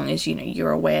 just as long as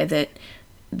you're aware that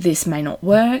this may not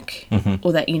work,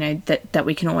 or that that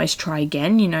we can always try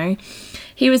again.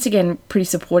 He was again pretty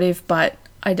supportive, but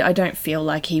I don't feel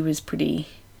like he was pretty.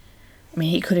 I mean,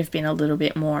 he could have been a little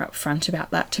bit more upfront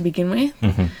about that to begin with.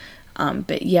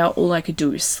 But yeah, all I could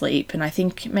do was sleep, and I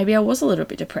think maybe I was a little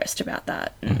bit depressed about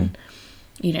that. And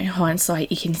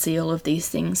hindsight, you can see all of these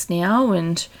things now,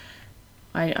 and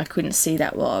I couldn't see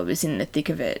that while I was in the thick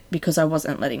of it, because I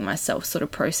wasn't letting myself sort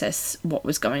of process what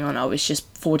was going on. I was just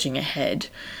forging ahead,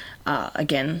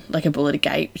 again, like a bull at a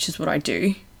gate, which is what I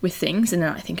do with things, and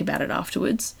then I think about it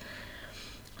afterwards.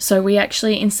 So we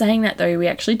actually, in saying that though, we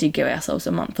actually did give ourselves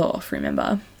a month off,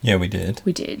 remember? Yeah, we did.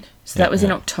 We did. So that was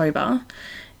in October,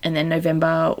 and then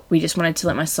November, we just wanted to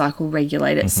let my cycle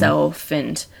regulate itself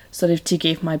and sort of to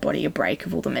give my body a break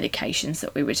of all the medications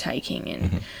that we were taking,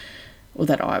 and or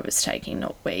that I was taking,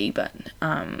 not we, but...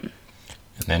 and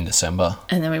then December.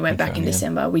 And then we went back in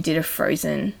December. We did a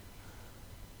frozen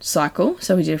cycle,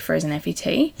 so we did a frozen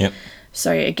FET. Yep.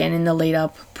 So again, in the lead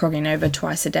up, Progenova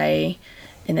twice a day,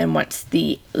 and then once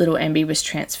the little MB was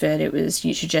transferred, it was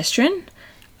Eutrogestrone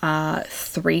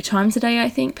 3 times a day, I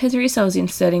think, Pesary. So I was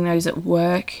inserting those at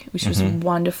work, which was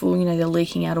wonderful. They're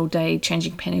leaking out all day,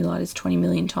 changing penny lighters 20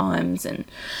 million times, and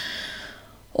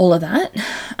all of that.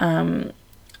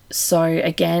 So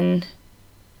again,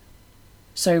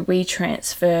 we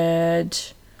transferred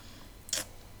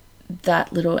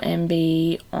that little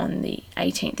MB on the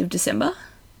 18th of December.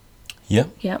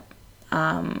 Yep.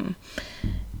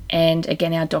 And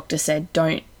again, our doctor said,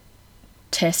 don't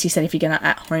test. He said, if you're going to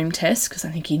at-home test, because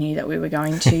I think he knew that we were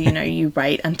going to, you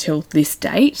wait until this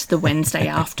date, the Wednesday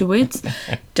afterwards.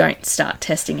 Don't start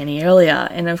testing any earlier.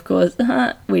 And of course,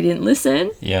 we didn't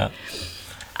listen. Yeah.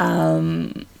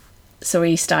 So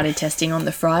we started testing on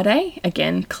the Friday.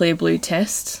 Again, clear blue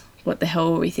test. What the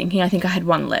hell were we thinking? I think I had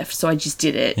one left, so I just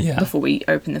did it before we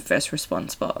opened the first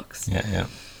response box. Yeah.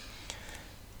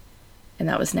 And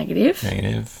that was negative.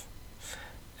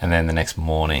 And then the next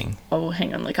morning... Oh,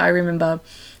 hang on. I remember...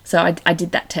 So I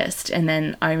did that test, and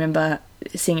then I remember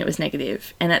seeing it was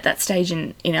negative. And at that stage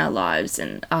in our lives,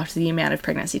 and after the amount of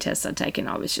pregnancy tests I'd taken,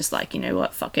 I was just like, you know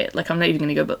what, fuck it. I'm not even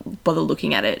going to go bother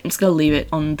looking at it. I'm just going to leave it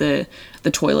on the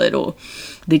toilet or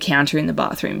the counter in the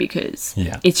bathroom, because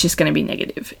it's just going to be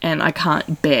negative. And I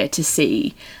can't bear to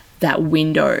see that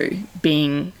window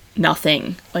being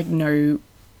nothing, no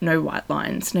white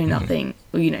lines, no nothing,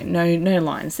 no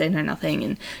lines there, no nothing,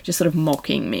 and just sort of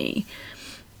mocking me.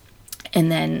 And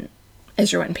then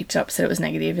Ezra went and picked it up, said it was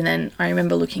negative. And then I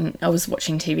remember I was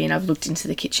watching TV, and I've looked into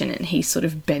the kitchen, and he sort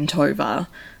of bent over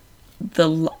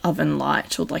the oven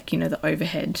light, or the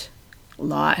overhead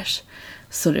light,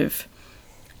 sort of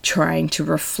trying to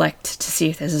reflect to see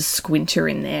if there's a squinter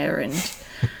in there. And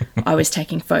I was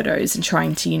taking photos and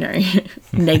trying to,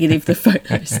 negative the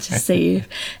photos to see if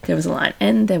there was a line.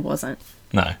 And there wasn't.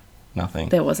 No. Nothing.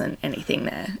 There wasn't anything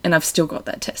there. And I've still got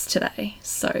that test today.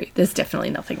 So there's definitely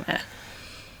nothing there.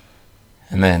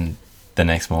 And then the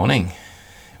next morning,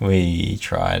 we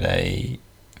tried a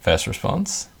first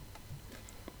response.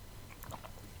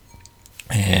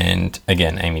 And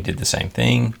again, Amy did the same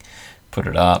thing. Put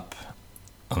it up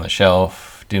on the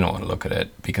shelf. Didn't want to look at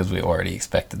it because we already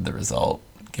expected the result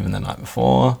given the night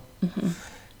before.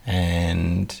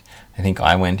 And I think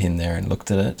I went in there and looked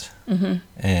at it.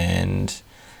 And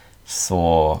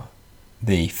saw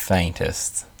the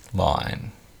faintest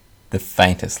line.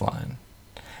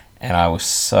 And I was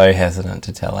so hesitant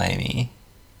to tell Amy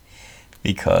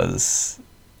because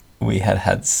we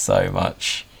had so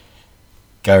much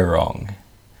go wrong.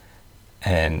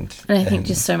 And I think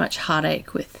just so much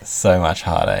heartache with so much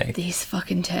heartache. these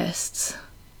fucking tests.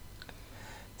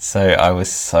 So I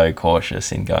was so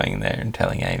cautious in going there and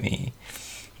telling Amy.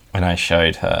 And I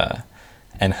showed her,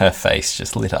 and her face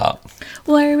just lit up.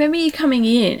 Well, I remember you coming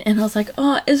in, and I was like,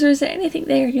 "Oh, is there anything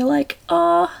there?" And you're like,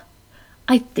 "Oh,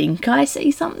 I think I see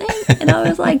something." And I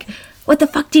was like, "What the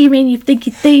fuck do you mean? You think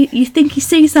you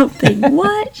see something?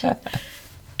 What?"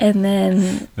 And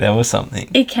then There was something.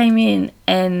 it came in,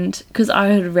 and because I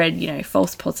had read,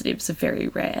 false positives are very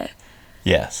rare.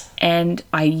 Yes. And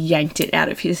I yanked it out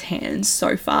of his hands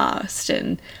so fast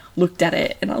and looked at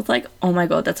it, and I was like, oh my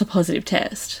God, that's a positive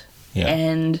test. Yeah.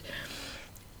 And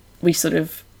we sort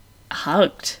of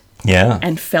hugged Yeah.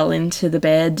 and fell into the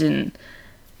bed, and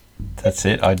That's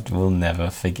it. I will never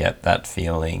forget that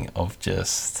feeling of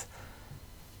just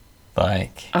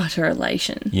like, utter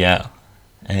elation. yeah.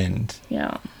 And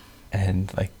Yeah.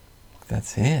 like,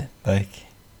 that's it. Like,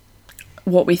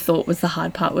 What we thought was the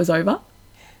hard part was over.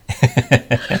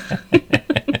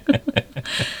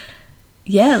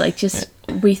 Yeah, like just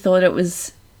we thought it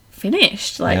was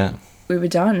finished. Like Yeah. we were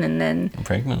done, and then I'm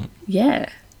pregnant. yeah.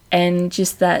 And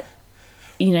just that,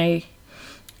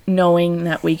 knowing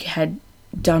that we had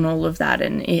done all of that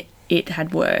and it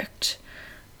had worked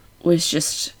was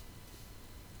just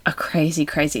a crazy,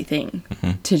 crazy thing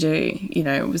to do.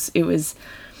 It was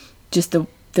just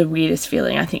the weirdest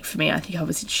feeling. I think for me, I think I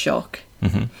was in shock.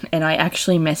 And I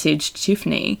actually messaged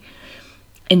Tiffany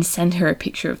and sent her a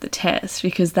picture of the test,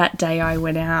 because that day I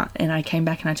went out and I came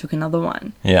back and I took another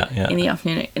one Yeah. in the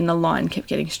afternoon, and the line kept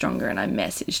getting stronger, and I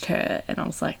messaged her and I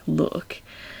was like, look.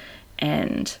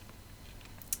 And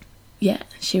yeah,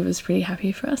 she was pretty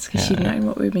happy for us because she'd known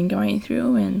what we've been going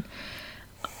through. And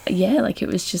yeah, like it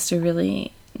was just a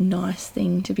really nice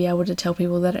thing to be able to tell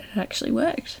people that it had actually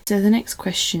worked. So the next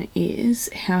question is,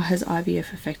 how has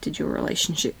IVF affected your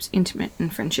relationships, intimate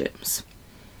and friendships?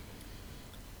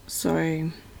 So,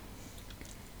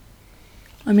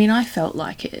 I mean, I felt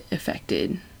like it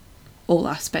affected all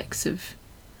aspects of,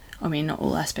 not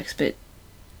all aspects, but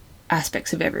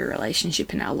aspects of every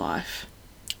relationship in our life.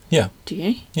 Yeah. Do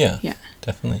you? Yeah. Yeah.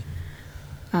 Definitely.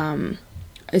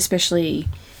 Especially,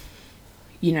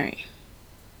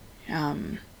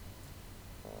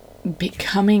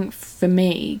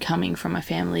 coming from a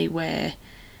family where,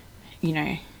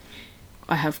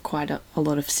 I have quite a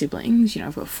lot of siblings.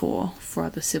 I've got four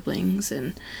other siblings,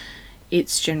 and it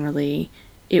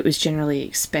was generally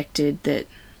expected that,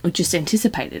 or just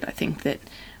anticipated, I think, that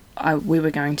we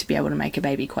were going to be able to make a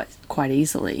baby quite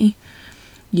easily,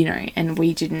 and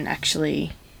we didn't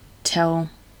actually tell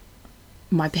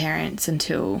my parents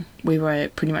until we were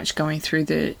pretty much about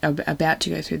to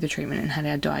go through the treatment and had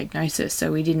our diagnosis.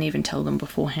 So we didn't even tell them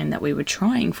beforehand that we were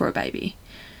trying for a baby,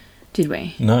 did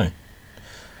we? No.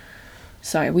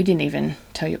 So we didn't even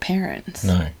tell your parents.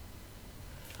 No.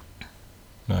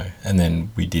 And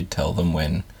then we did tell them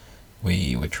when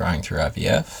we were trying through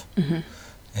IVF.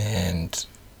 And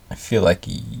I feel like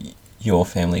your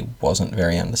family wasn't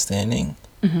very understanding.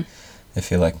 I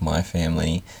feel like my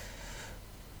family,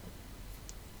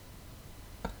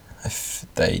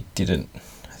 they didn't.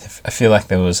 I feel like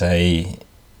there was a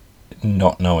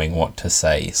not knowing what to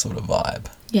say sort of vibe.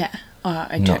 Yeah.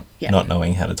 Not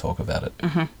knowing how to talk about it.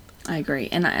 I agree.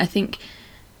 And I think,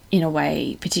 in a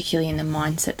way, particularly in the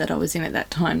mindset that I was in at that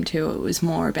time too, it was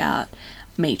more about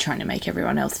me trying to make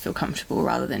everyone else feel comfortable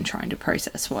rather than trying to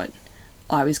process what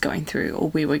I was going through or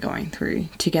we were going through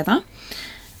together.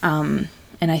 And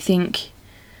I think,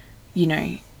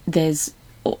 there's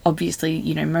obviously,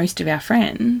 most of our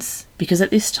friends, because at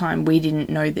this time we didn't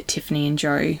know that Tiffany and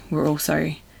Joe were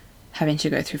also having to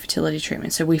go through fertility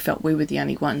treatment. So we felt we were the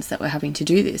only ones that were having to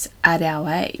do this at our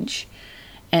age.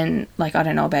 And, like, I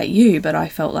don't know about you, but I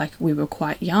felt like we were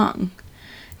quite young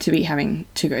to be having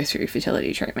to go through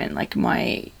fertility treatment. Like,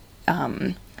 my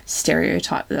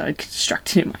stereotype that I'd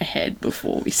constructed in my head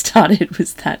before we started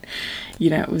was that,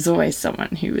 it was always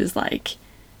someone who was, like,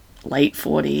 late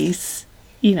 40s,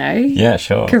 Yeah,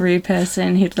 sure. career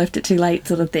person who'd left it too late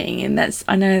sort of thing. And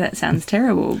I know that sounds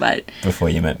terrible, but... Before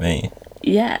you met me.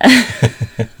 Yeah.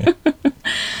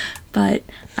 But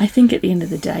I think at the end of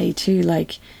the day, too,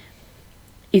 like...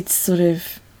 It's sort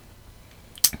of,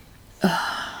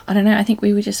 I don't know, I think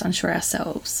we were just unsure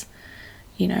ourselves,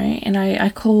 and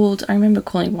I remember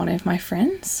calling one of my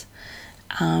friends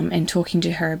and talking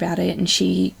to her about it, and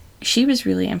she was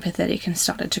really empathetic and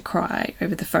started to cry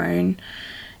over the phone,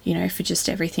 for just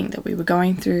everything that we were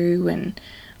going through, and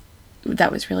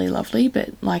that was really lovely. But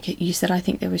like you said, I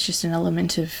think there was just an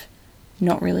element of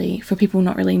for people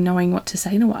not really knowing what to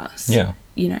say to us. Yeah.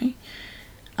 You know?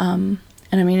 And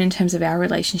I mean, in terms of our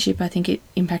relationship, I think it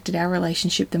impacted our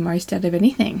relationship the most out of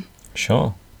anything.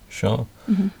 Sure.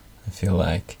 Mm-hmm. I feel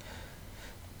like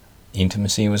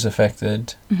intimacy was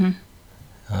affected. Mm-hmm.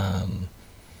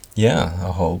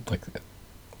 A whole, like,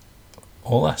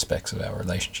 all aspects of our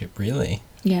relationship, really.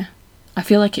 Yeah. I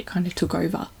feel like it kind of took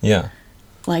over. Yeah.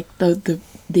 Like the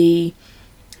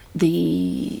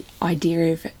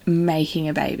idea of making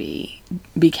a baby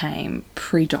became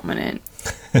predominant,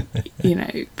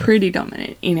 pretty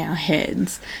dominant in our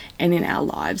heads and in our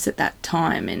lives at that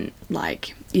time. And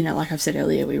like I've said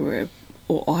earlier,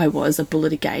 I was a bull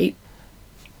at a gate.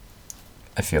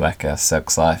 I feel like our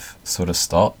sex life sort of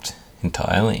stopped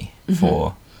entirely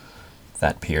for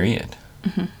that period.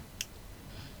 Mm-hmm.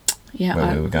 Yeah,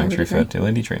 where we were going through agree.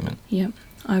 fertility treatment. Yeah,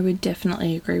 I would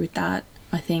definitely agree with that.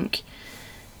 I think,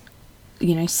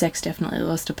 sex definitely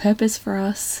lost a purpose for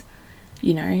us.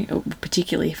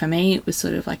 Particularly for me, it was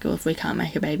sort of like, well, if we can't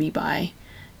make a baby by,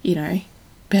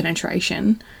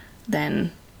 penetration,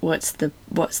 then what's the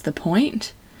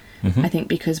point? Mm-hmm. I think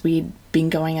because we'd been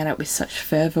going at it with such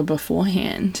fervour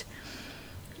beforehand,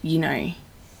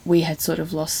 we had sort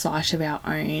of lost sight of our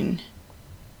own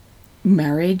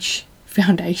marriage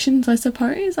foundations, I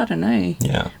suppose. I don't know.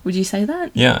 Yeah. Would you say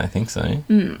that? Yeah, I think so.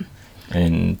 Mm.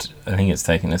 And I think it's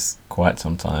taken us quite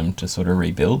some time to sort of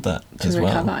rebuild that as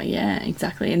well. To recover, yeah,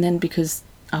 exactly. And then because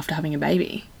after having a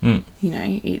baby,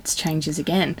 it changes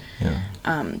again. Yeah.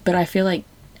 But I feel like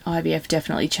IVF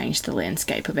definitely changed the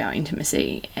landscape of our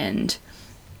intimacy. And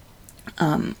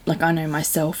I know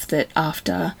myself that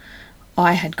after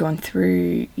I had gone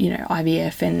through,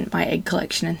 IVF and my egg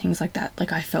collection and things like that,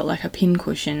 like I felt like a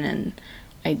pincushion and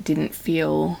I didn't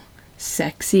feel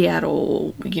sexy at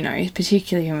all,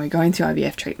 particularly when we're going through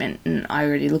IVF treatment and I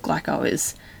already looked like I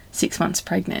was 6 months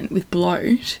pregnant with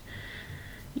bloat,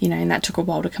 and that took a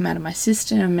while to come out of my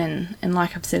system. And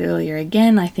like I've said earlier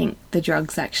again, I think the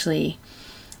drugs actually,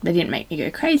 they didn't make me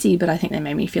go crazy, but I think they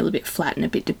made me feel a bit flat and a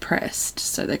bit depressed.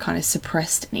 So they kind of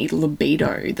suppressed any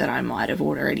libido that I might have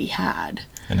already had.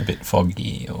 And a bit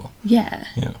foggy or... Yeah,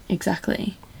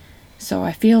 exactly. So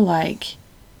I feel like,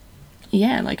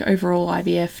 overall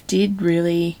IVF did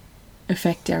really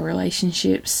affect our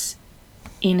relationships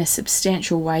in a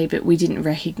substantial way, but we didn't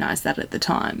recognise that at the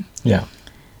time. Yeah.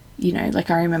 I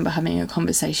remember having a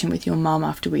conversation with your mum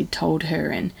after we'd told her,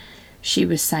 and she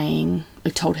was saying,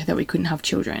 told her that we couldn't have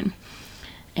children.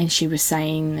 And she was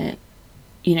saying that,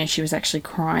 she was actually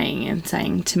crying and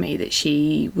saying to me that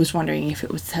she was wondering if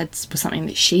it was something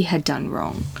that she had done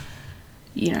wrong,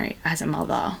 as a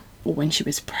mother, or when she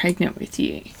was pregnant with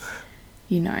you,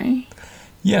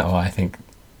 Yeah, well, I think,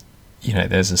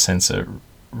 there's a sense of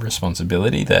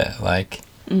responsibility there. Like,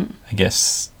 I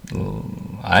guess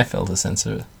I felt a sense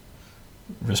of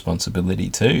responsibility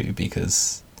too,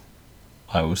 because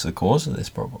I was the cause of this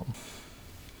problem.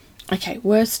 Okay,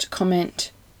 worst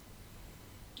comment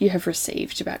you have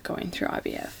received about going through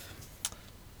IVF?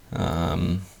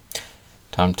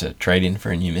 Time to trade in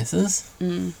for a new missus.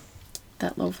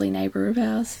 That lovely neighbour of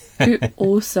ours, who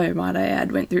also, might I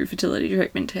add, went through fertility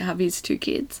treatment to have his 2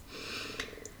 kids.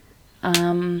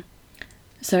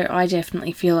 So I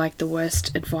definitely feel like the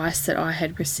worst advice that I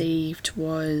had received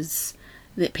was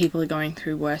that people are going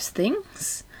through worse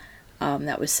things.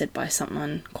 That was said by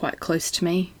someone quite close to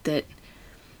me, that,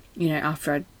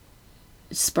 after I'd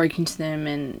spoken to them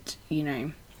and,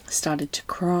 started to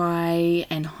cry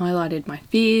and highlighted my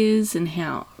fears and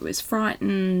how I was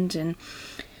frightened and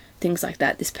things like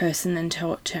that, this person then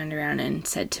turned around and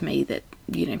said to me that,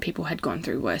 people had gone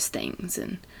through worse things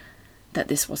and that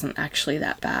this wasn't actually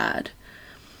that bad.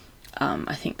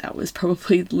 I think that was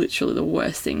probably literally the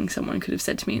worst thing someone could have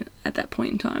said to me at that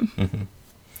point in time. Mm-hmm.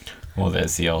 Well,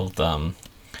 there's the old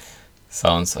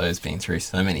so-and-so's been through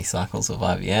so many cycles of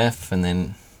IVF and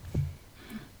then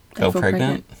fell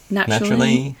pregnant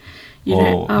naturally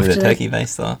or with a turkey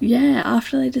baster. Yeah,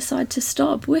 after they decide to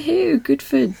stop. Woohoo, good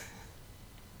for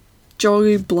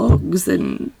Joe Blogs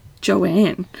and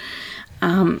Joanne.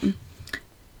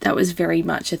 That was very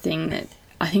much a thing that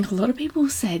I think a lot of people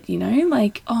said, or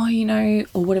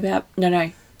what about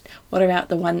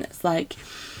the one that's like,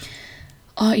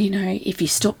 if you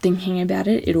stop thinking about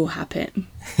it, it'll happen.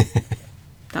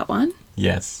 That one?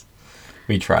 Yes.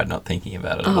 We tried not thinking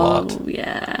about it a lot. Oh,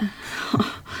 yeah.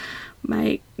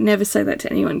 Mate, never say that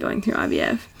to anyone going through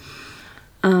IVF.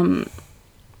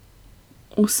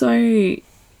 Also,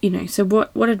 so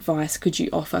what advice could you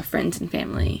offer friends and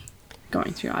family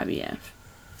going through IVF?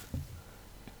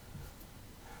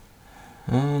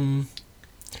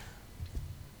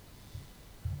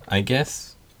 I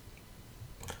guess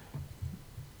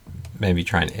maybe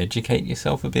try and educate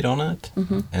yourself a bit on it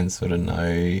and sort of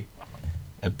know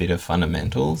a bit of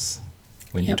fundamentals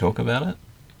when you talk about it.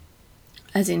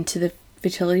 As into the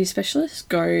fertility specialist?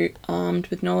 Go armed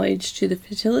with knowledge to the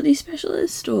fertility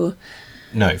specialist, or?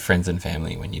 No, friends and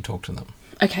family when you talk to them.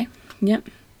 Okay, yep.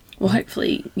 Well,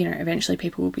 hopefully, eventually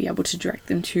people will be able to direct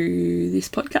them to this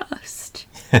podcast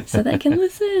so they can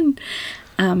listen.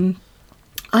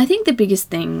 I think the biggest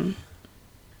thing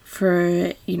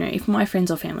for, if my friends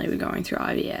or family were going through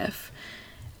IVF,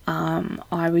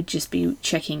 I would just be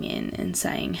checking in and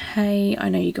saying, hey, I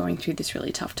know you're going through this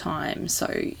really tough time, so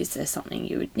is there something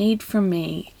you would need from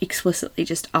me? Explicitly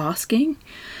just asking,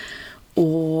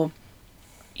 or,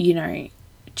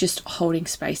 just holding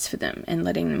space for them and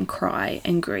letting them cry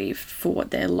and grieve for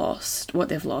what they've lost,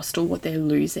 or what they're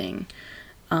losing.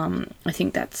 I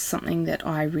think that's something that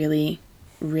I really,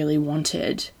 really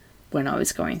wanted when I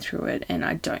was going through it, and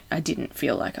I didn't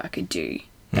feel like I could do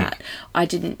that. I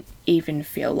didn't even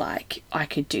feel like I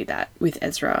could do that with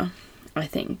Ezra, I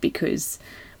think, because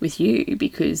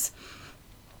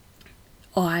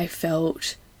I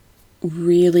felt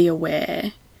really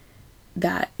aware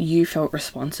that you felt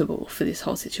responsible for this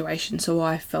whole situation. So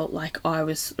I felt like I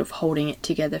was sort of holding it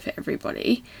together for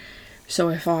everybody. So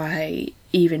if I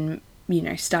even,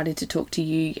 started to talk to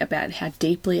you about how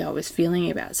deeply I was feeling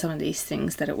about some of these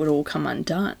things, that it would all come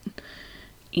undone.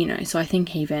 So I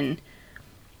think even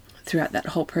throughout that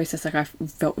whole process, I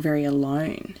felt very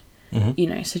alone.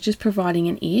 So just providing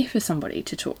an ear for somebody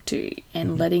to talk to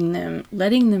and letting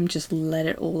them just let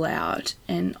it all out,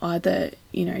 and either,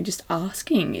 just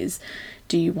asking is,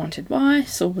 do you want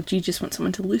advice, or do you just want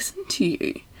someone to listen to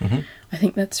you? I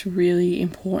think that's really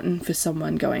important for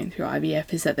someone going through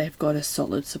IVF, is that they've got a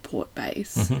solid support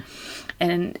base.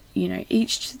 And,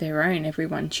 each to their own.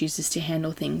 Everyone chooses to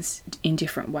handle things in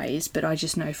different ways, but I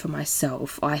just know for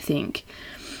myself, I think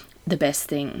the best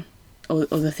thing, or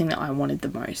the thing that I wanted the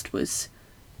most, was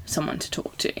someone to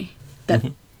talk to that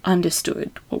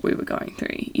understood what we were going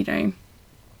through,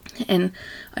 And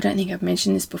I don't think I've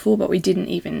mentioned this before, but we didn't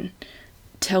even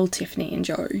tell Tiffany and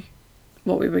Joe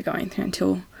what we were going through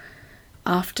until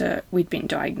after we'd been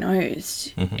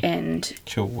diagnosed. And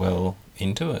you're well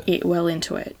into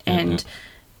it. And,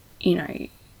 I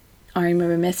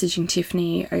remember messaging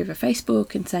Tiffany over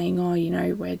Facebook and saying,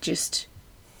 we're just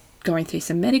going through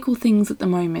some medical things at the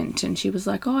moment, and she was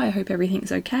like, I hope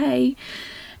everything's okay.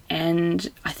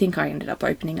 And I think I ended up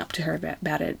opening up to her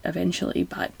about it eventually,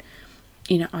 but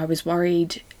I was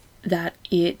worried that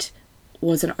it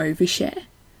was an overshare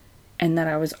and that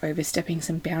I was overstepping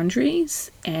some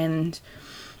boundaries. And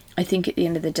I think at the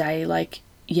end of the day,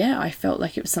 I felt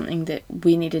like it was something that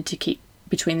we needed to keep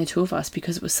between the two of us,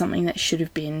 because it was something that should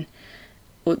have been,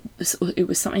 or it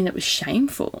was something that was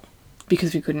shameful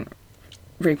because we couldn't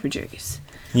reproduce.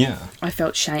 I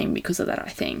felt shame because of that, I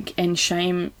think. And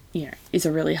shame, is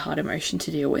a really hard emotion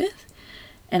to deal with.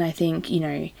 And I think,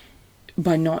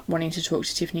 by not wanting to talk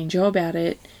to Tiffany and Joe about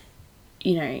it,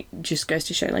 just goes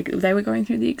to show, they were going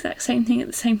through the exact same thing at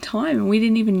the same time, and we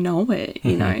didn't even know it,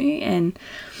 And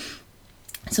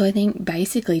so I think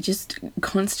basically just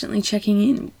constantly checking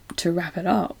in, to wrap it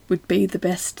up, would be the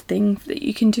best thing that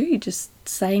you can do. Just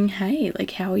saying, hey,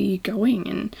 how are you going?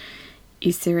 And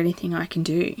is there anything I can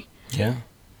do? Yeah.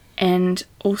 And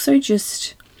also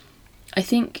just, I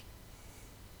think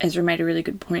Ezra made a really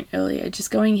good point earlier, just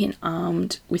going in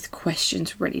armed with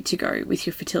questions ready to go with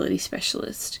your fertility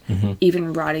specialist,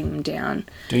 even writing them down.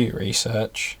 Do your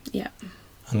research. Yeah.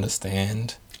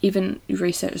 Understand. Even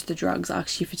research the drugs,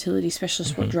 ask your fertility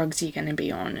specialist what drugs you're going to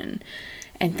be on,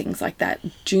 and things like that.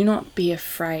 Do not be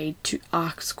afraid to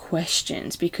ask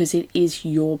questions, because it is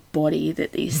your body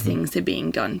that these things are being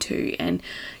done to, and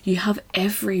you have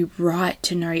every right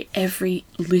to know every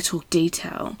little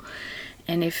detail.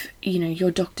 And if,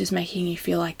 your doctor's making you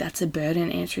feel like that's a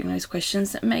burden answering those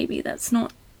questions, that maybe that's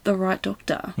not the right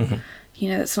doctor.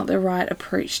 That's not the right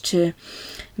approach to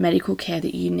medical care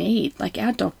that you need.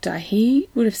 Our doctor, he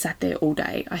would have sat there all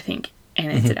day, I think,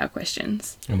 and answered our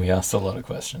questions. And we asked a lot of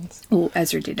questions. Well,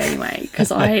 Ezra did anyway,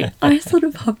 because I sort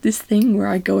of have this thing where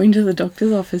I go into the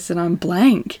doctor's office and I'm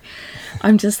blank.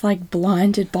 I'm just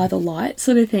blinded by the light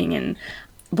sort of thing. And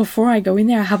before I go in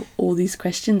there, I have all these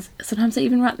questions. Sometimes I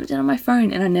even write them down on my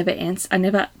phone and I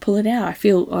never pull it out. I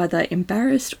feel either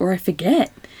embarrassed or I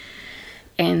forget.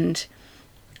 And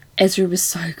Ezra was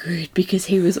so good, because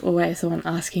he was always the one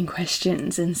asking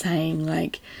questions and saying,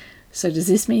 so does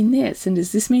this mean this? And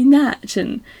does this mean that?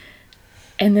 And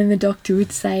then the doctor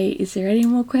would say, is there any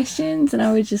more questions? And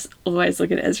I would just always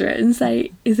look at Ezra and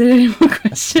say, is there any more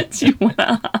questions you want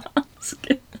to ask?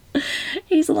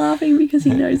 He's laughing because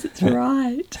he knows it's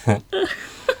right.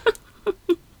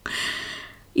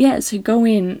 yeah, so go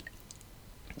in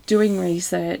doing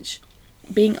research,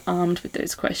 being armed with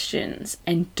those questions,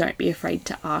 and don't be afraid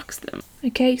to ask them.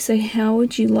 Okay, so how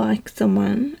would you like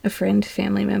someone, a friend,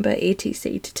 family member,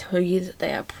 etc., to tell you that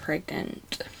they are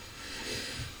pregnant?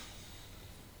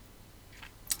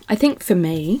 I think for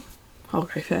me, I'll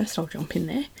go first, I'll jump in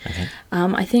there. Okay.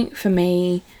 I think for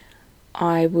me,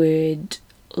 I would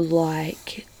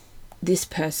like this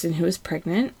person who is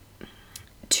pregnant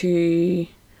to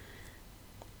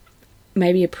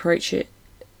maybe approach it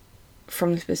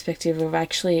from the perspective of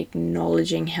actually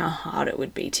acknowledging how hard it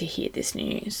would be to hear this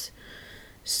news.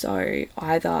 So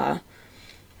either,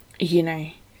 you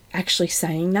know, actually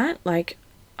saying that, like,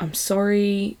 I'm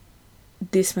sorry,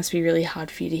 this must be really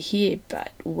hard for you to hear,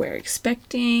 but we're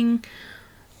expecting,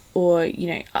 or, you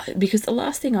know, because the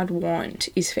last thing I'd want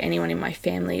is for anyone in my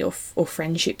family or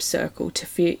friendship circle to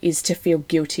feel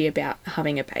guilty about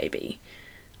having a baby.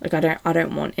 Like, I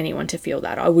don't want anyone to feel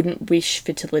that. I wouldn't wish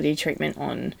fertility treatment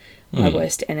on my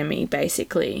worst enemy,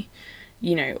 basically,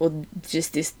 you know, or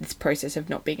just this process of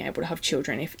not being able to have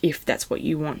children if that's what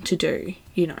you want to do,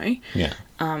 you know. Yeah.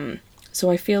 So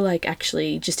I feel like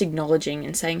actually just acknowledging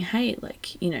and saying, hey,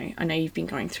 like, you know, I know you've been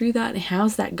going through that.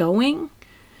 How's that going?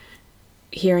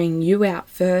 Hearing you out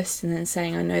first and then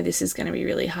saying, I know this is going to be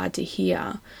really hard to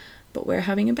hear, but we're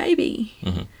having a baby.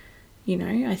 Mm-hmm. You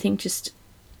know, I think just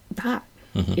that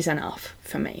is enough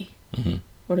for me. Mm-hmm.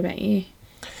 What about you?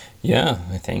 Yeah,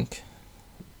 I think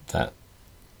that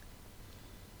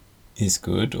is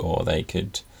good. Or they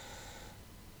could,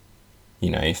 you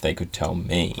know, if they could tell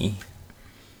me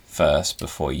first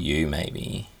before you,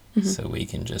 maybe, so we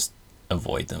can just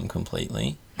avoid them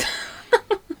completely.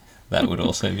 That would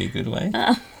also be a good way.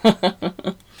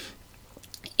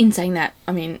 In saying that,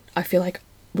 I mean, I feel like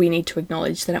we need to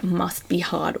acknowledge that it must be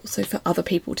hard also for other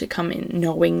people to come in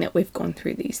knowing that we've gone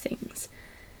through these things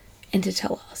and to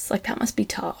tell us. Like, that must be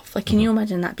tough. Like, can you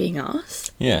imagine that being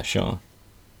us? Yeah, sure.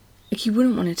 Like, you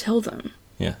wouldn't want to tell them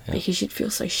Yeah. because you'd feel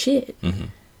so shit,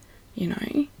 you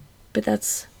know? But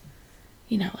that's,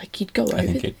 you know, like, you'd go over I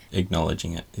think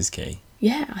acknowledging it is key.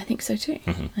 Yeah, I think so too.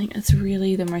 I think that's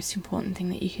really the most important thing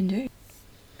that you can do.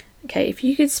 Okay, if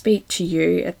you could speak to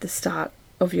you at the start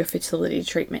of your fertility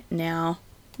treatment now,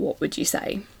 what would you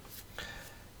say?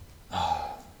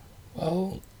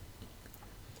 Well,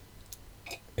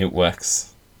 it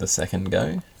works the second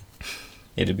go.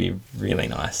 It'd be really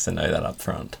nice to know that up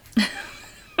front.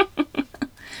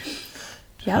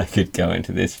 Yeah. I could go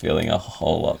into this feeling a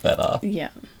whole lot better. Yeah.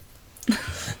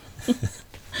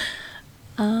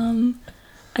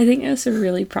 I think that's a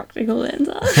really practical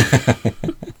answer.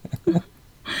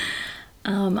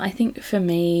 I think for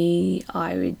me,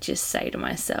 I would just say to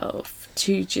myself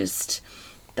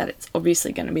that it's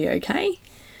obviously going to be okay.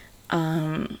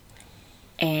 And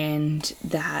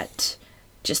that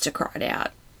just to cry it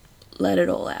out, let it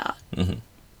all out.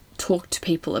 Talk to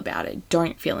people about it.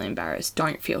 Don't feel embarrassed.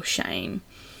 Don't feel shame.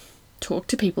 Talk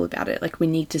to people about it. Like, we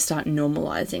need to start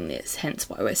normalizing this, hence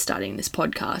why we're starting this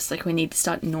podcast. Like, we need to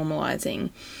start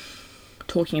normalizing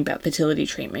talking about fertility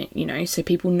treatment, you know, so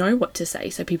people know what to say,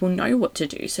 so people know what to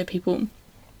do, so people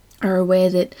are aware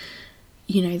that,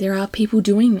 you know, there are people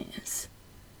doing this,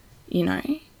 you know.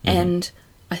 And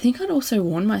I think I'd also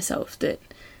warn myself that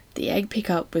the egg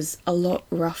pickup was a lot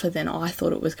rougher than I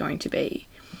thought it was going to be.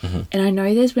 And I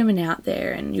know there's women out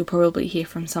there, and you'll probably hear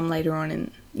from some later on in,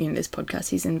 you know, this podcast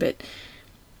season, but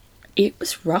it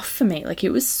was rough for me. Like, it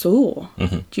was sore.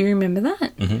 Do you remember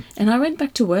that? And I went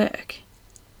back to work.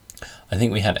 I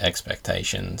think we had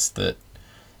expectations that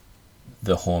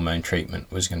the hormone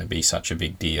treatment was going to be such a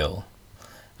big deal,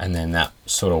 and then that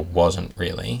sort of wasn't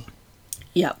really.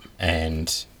 Yep.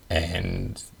 And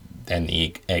then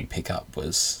the egg pickup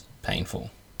was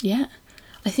painful. Yeah.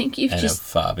 I think you've and just... a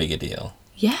far bigger deal.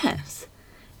 Yes.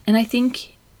 And I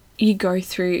think you go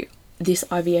through this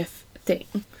IVF thing,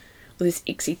 or this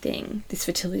ICSI thing, this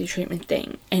fertility treatment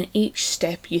thing, and each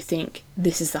step you think,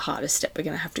 this is the hardest step we're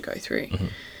going to have to go through.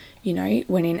 You know,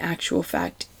 when in actual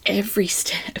fact, every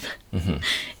step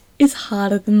is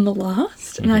harder than the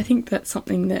last. And I think that's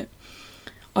something that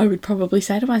I would probably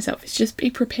say to myself, is just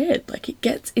be prepared. Like,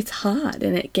 it's hard,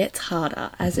 and it gets harder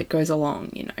as it goes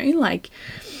along, you know, like,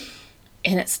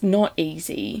 and it's not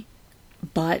easy,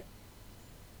 but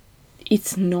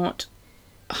it's not,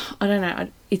 I don't know,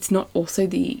 it's not also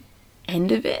the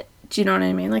end of it. Do you know what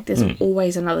I mean? Like, there's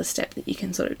always another step that you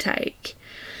can sort of take.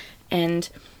 And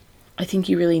I think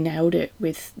you really nailed it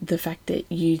with the fact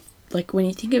that you, like, when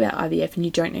you think about IVF and you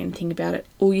don't know anything about it,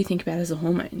 all you think about is the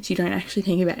hormones. You don't actually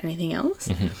think about anything else.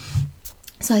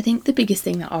 So I think the biggest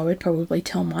thing that I would probably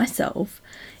tell myself,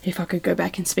 if I could go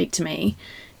back and speak to me,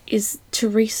 is to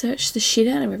research the shit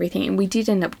out of everything. And we did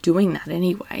end up doing that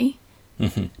anyway.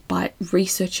 But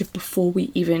research it before we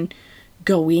even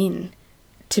go in,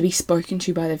 to be spoken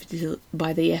to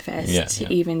by the FS,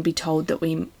 to even be told that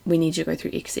we need to go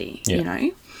through ICSI, you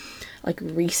know? Like,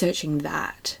 researching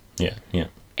that. Yeah, yeah.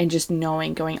 And just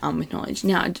knowing, going on with knowledge.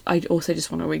 Now, I also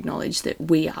just want to acknowledge that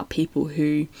we are people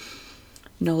who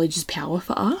knowledge is power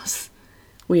for us.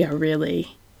 We are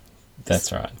really...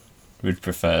 That's right. We'd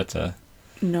prefer to...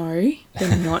 know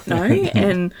than not know.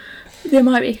 And there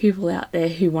might be people out there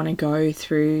who want to go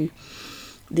through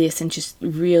this and just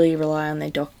really rely on their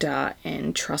doctor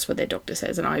and trust what their doctor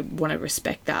says. And I want to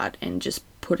respect that and just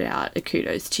put out a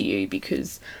kudos to you,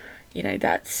 because, you know,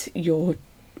 that's your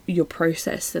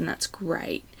process, and that's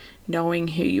great. Knowing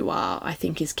who you are, I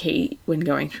think, is key when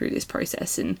going through this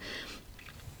process, and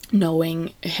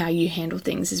knowing how you handle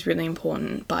things is really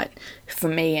important. But for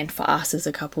me and for us as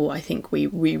a couple, I think we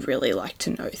really like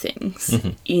to know things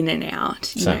in and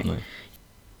out. You Certainly. know.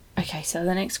 Okay, so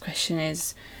the next question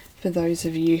is, for those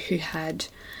of you who had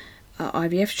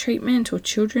IVF treatment or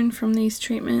children from these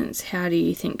treatments, how do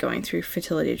you think going through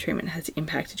fertility treatment has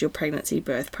impacted your pregnancy,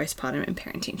 birth, postpartum and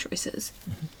parenting choices?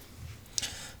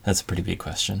 That's a pretty big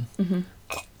question.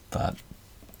 But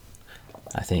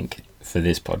I think for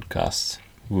this podcast,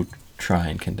 we'll try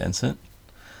and condense it.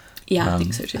 Yeah, I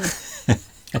think so too.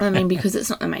 I mean, because it's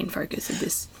not the main focus of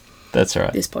this. That's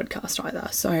right. This podcast either.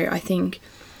 So I think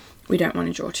we don't want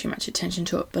to draw too much attention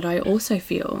to it. But I also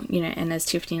feel, you know, and as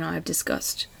Tiffany and I have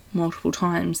discussed multiple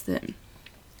times, that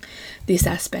this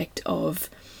aspect of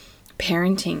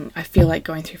parenting, I feel like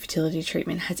going through fertility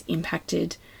treatment has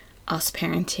impacted us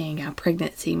parenting, our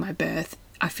pregnancy, my birth.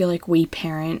 I feel like we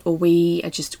parent, or we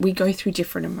go through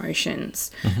different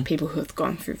emotions. People who have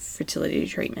gone through fertility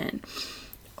treatment,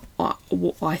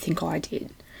 I think I did.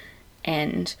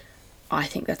 And I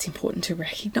think that's important to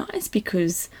recognise,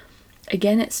 because,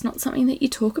 again, it's not something that you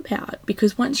talk about.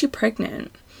 Because once you're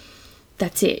pregnant,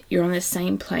 that's it. You're on the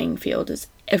same playing field as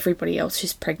everybody else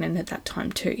who's pregnant at that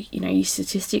time too. You know, your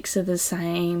statistics are the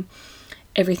same.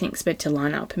 Everything's meant to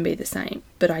line up and be the same.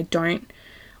 But I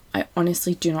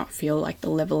honestly do not feel like the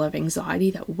level of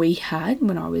anxiety that we had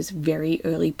when I was very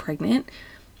early pregnant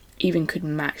even could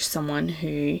match someone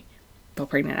who got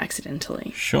pregnant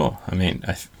accidentally. Sure. I mean,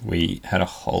 we had a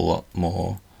whole lot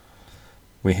more.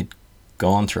 We had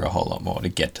gone through a whole lot more to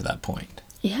get to that point.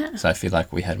 Yeah. So I feel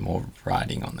like we had more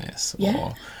riding on this. Yeah.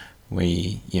 Or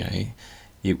we, you know,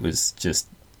 it was just,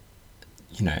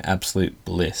 you know, absolute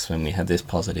bliss when we had this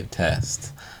positive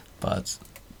test. But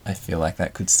I feel like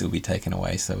that could still be taken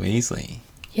away so easily.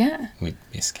 Yeah. With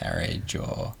miscarriage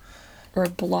or a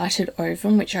blighted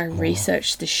ovum, which I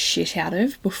researched the shit out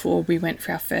of before we went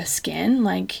for our first scan.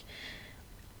 Like,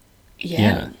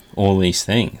 yeah. All these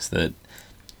things that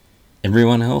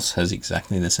everyone else has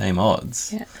exactly the same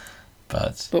odds. Yeah.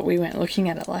 But we weren't looking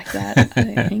at it like that, I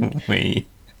don't think. We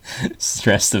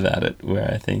stressed about it,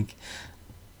 where I think,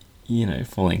 you know,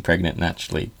 falling pregnant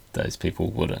naturally, those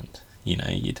people wouldn't. You know,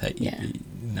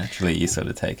 naturally you sort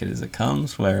of take it as it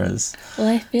comes, whereas... Well,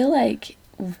 I feel like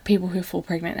people who fall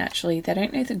pregnant naturally, they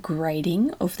don't know the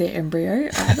grading of their embryo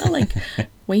either. Like,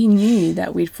 we knew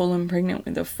that we'd fallen pregnant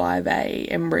with a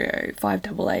 5A embryo,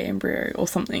 5AA embryo, or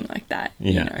something like that,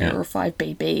 or a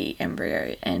 5BB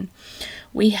embryo, and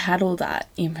we had all that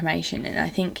information. And I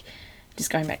think, just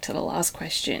going back to the last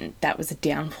question, that was a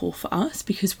downfall for us,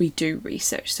 because we do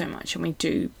research so much and we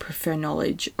do prefer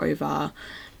knowledge over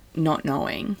not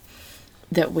knowing.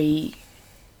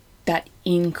 That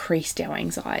increased our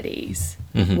anxieties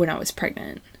when I was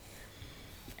pregnant.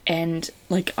 And,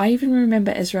 like, I even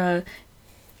remember Ezra,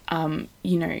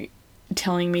 you know,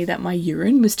 telling me that my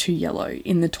urine was too yellow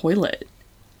in the toilet.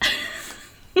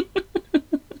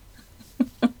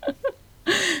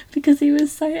 Because he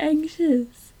was so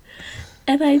anxious.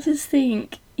 And I just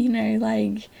think, you know,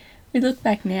 like, we look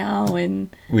back now and...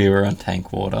 We were on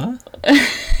tank water,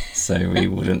 so we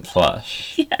wouldn't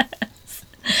flush. Yes.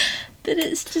 But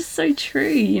it's just so true,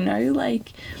 you know,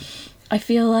 like, I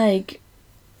feel like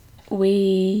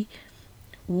we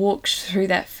walked through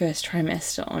that first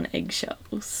trimester on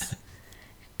eggshells.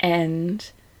 And,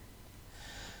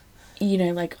 you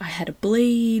know, like, I had a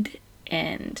bleed,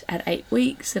 and at 8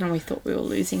 weeks, and we thought we were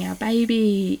losing our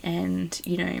baby, and,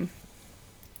 you know,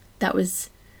 that was,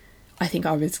 I think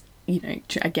I was, you know,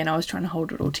 again, I was trying to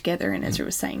hold it all together, and Ezra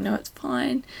was saying, no, it's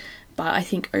fine. But I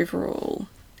think overall,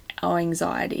 our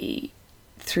anxiety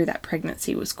through that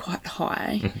pregnancy was quite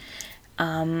high.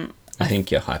 I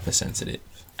think you're hypersensitive.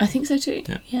 I think so too.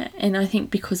 Yeah. And I think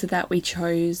because of that, we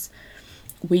chose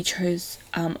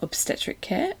obstetric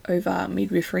care over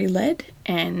midwifery led,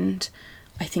 and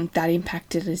I think that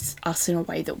impacted us in a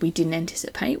way that we didn't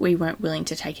anticipate. We weren't willing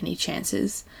to take any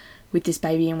chances with this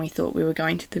baby, and we thought we were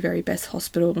going to the very best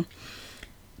hospital,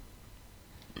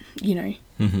 you know,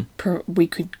 we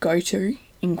could go to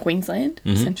in Queensland,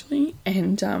 essentially.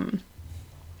 And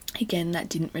again, that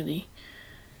didn't really,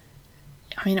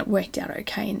 I mean, it worked out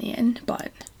okay in the end,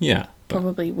 but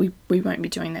probably we won't be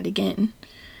doing that again.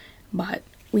 But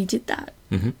we did that,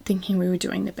 thinking we were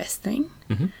doing the best thing.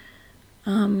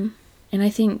 And I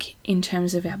think in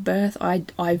terms of our birth,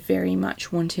 I very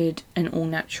much wanted an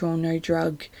all-natural,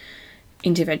 no-drug,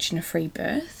 intervention-free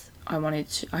birth.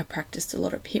 I practiced a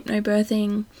lot of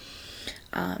hypnobirthing.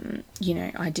 You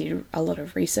know, I did a lot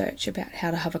of research about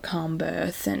how to have a calm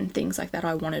birth and things like that.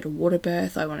 I wanted a water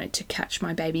birth. I wanted to catch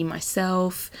my baby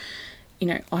myself. You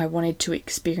know, I wanted to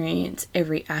experience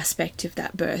every aspect of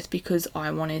that birth because I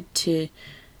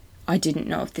didn't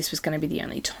know if this was going to be the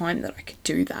only time that I could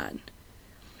do that.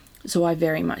 So I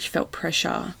very much felt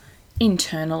pressure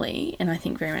internally, and I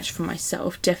think very much for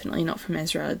myself, definitely not from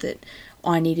Ezra, that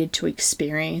I needed to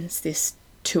experience this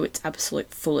to its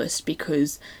absolute fullest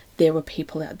because there were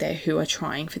people out there who are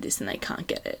trying for this and they can't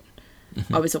get it.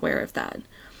 I was aware of that.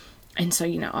 And so,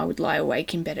 you know, I would lie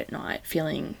awake in bed at night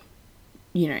feeling,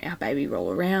 you know, our baby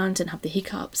roll around and have the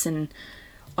hiccups. And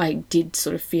I did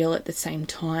sort of feel at the same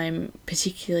time,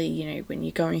 particularly, you know, when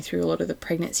you're going through a lot of the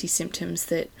pregnancy symptoms,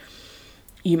 that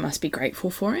you must be grateful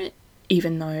for it,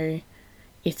 even though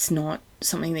it's not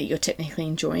something that you're technically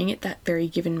enjoying at that very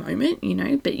given moment, you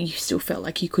know, but you still felt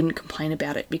like you couldn't complain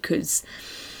about it because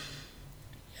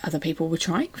other people were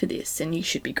trying for this and you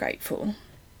should be grateful.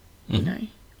 You know,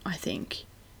 I think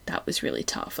that was really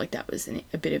tough. Like, that was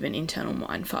a bit of an internal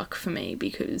mindfuck for me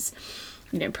because,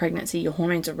 you know, pregnancy, your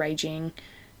hormones are raging,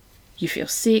 you feel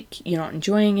sick, you're not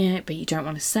enjoying it, but you don't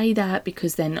want to say that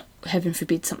because then, heaven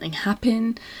forbid, something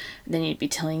happen. Then you'd be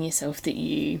telling yourself that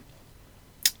you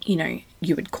know,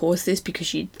 you would cause this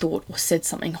because you'd thought or said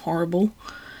something horrible,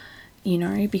 you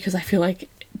know, because I feel like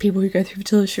people who go through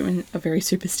fertility treatment are very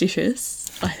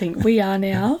superstitious. I think we are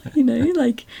now, you know,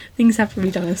 like, things have to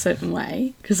be done a certain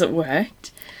way because it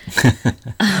worked.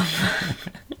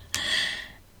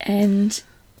 And,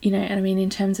 you know, and I mean,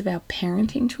 in terms of our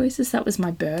parenting choices, that was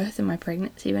my birth and my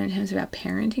pregnancy, but in terms of our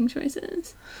parenting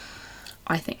choices,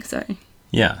 I think so.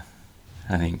 Yeah,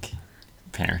 I think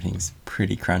parenting's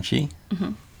pretty crunchy.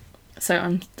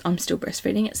 So I'm still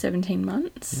breastfeeding at 17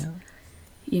 months. Yeah.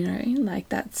 You know, like,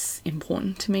 that's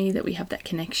important to me that we have that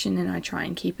connection, and I try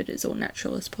and keep it as all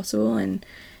natural as possible. And,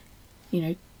 you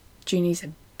know, Junie's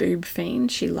a boob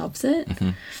fiend. She loves it.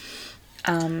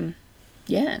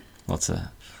 Yeah. Lots of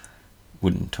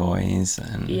wooden toys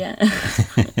and... Yeah.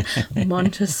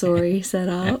 Montessori set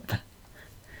up.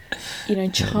 You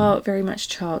know, very much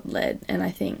child-led, and I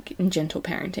think in gentle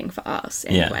parenting for us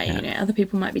anyway. You know, other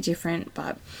people might be different,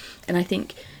 and I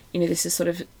think, you know, this is sort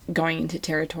of going into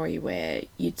territory where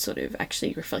you'd sort of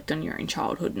actually reflect on your own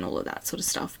childhood and all of that sort of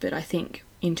stuff. But I think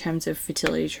in terms of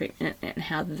fertility treatment and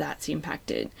how that's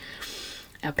impacted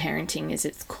our parenting, is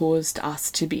it's caused us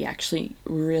to be actually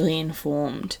really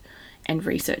informed and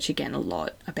research again a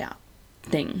lot about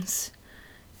things,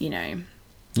 you know.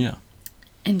 Yeah.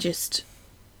 And just,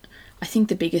 I think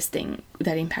the biggest thing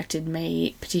that impacted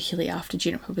me, particularly after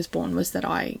Juniper was born, was that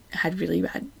I had really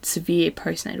bad, severe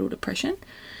postnatal depression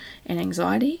and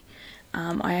anxiety.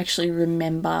 I actually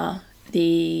remember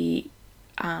the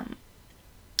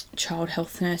child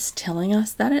health nurse telling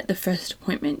us that at the first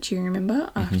appointment. Do you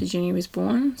remember? After Junie was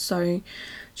born? So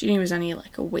Junie was only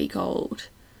like a week old.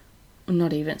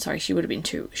 Not even, sorry, she would have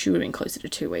been closer to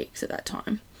 2 weeks at that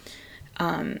time.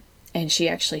 And she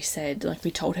actually said, like,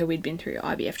 we told her we'd been through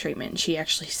IVF treatment, and she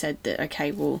actually said that,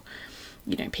 okay, well,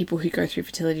 you know, people who go through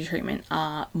fertility treatment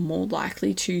are more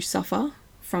likely to suffer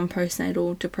from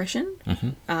postnatal depression,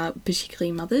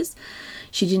 particularly mothers.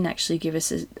 She didn't actually give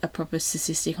us a proper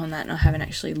statistic on that, and I haven't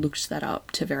actually looked that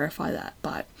up to verify that,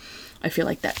 but I feel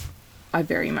like that I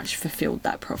very much fulfilled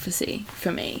that prophecy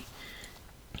for me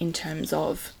in terms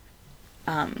of,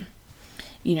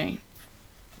 you know,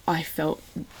 I felt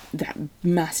that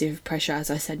massive pressure,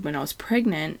 as I said, when I was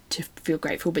pregnant to feel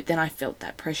grateful, but then I felt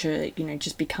that pressure, you know,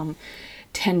 just become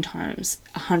 10 times,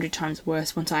 100 times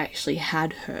worse once I actually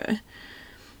had her,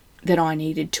 that I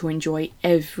needed to enjoy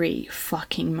every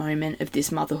fucking moment of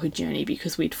this motherhood journey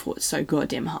because we'd fought so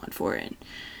goddamn hard for it,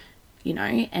 you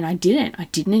know, and I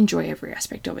didn't enjoy every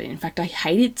aspect of it. In fact, I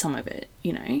hated some of it,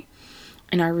 you know,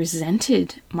 and I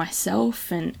resented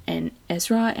myself and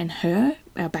Ezra and her,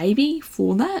 our baby,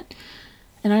 for that.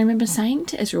 And I remember saying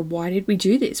to Ezra, why did we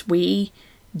do this? We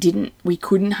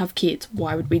couldn't have kids.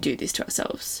 Why would we do this to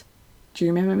ourselves? Do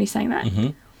you remember me saying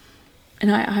that?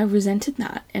 And I resented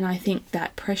that. And I think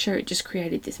that pressure, it just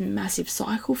created this massive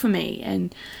cycle for me.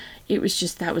 And it was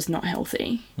just, that was not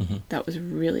healthy. That was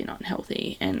really not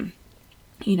healthy. And,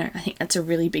 you know, I think that's a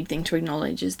really big thing to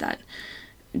acknowledge, is that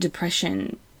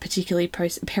depression, particularly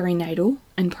perinatal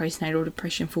and postnatal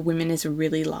depression for women, is a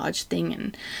really large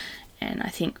thing. And I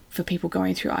think for people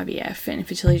going through IVF and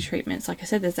fertility treatments, like I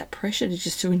said, there's that pressure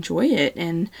to enjoy it,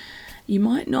 and you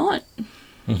might not.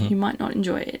 You might not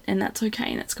enjoy it, and that's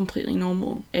okay, and that's completely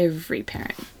normal. Every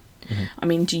parent. I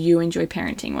mean, do you enjoy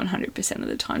parenting 100% of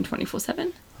the time,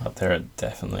 24/7? But there are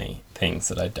definitely things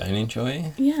that I don't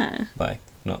enjoy. Yeah. Like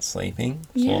not sleeping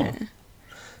Yeah. for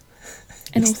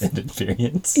And extended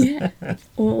periods. Yeah.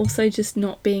 Or also just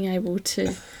not being able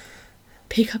to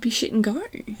pick up your shit and go.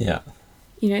 Yeah.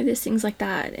 You know, there's things like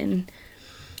that. And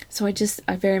so I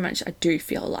do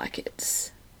feel like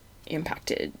it's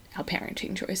impacted our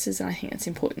parenting choices, and I think it's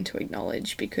important to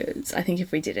acknowledge, because I think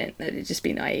if we didn't, that'd just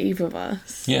be naive of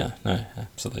us. Yeah, no,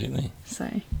 absolutely.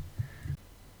 So,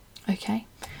 okay.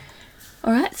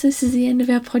 All right, so this is the end of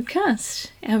our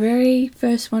podcast. Our very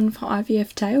first one for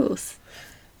IVF Tales.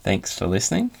 Thanks for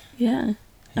listening. Yeah.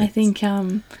 I think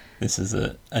this is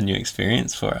a new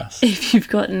experience for us. if you've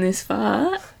gotten this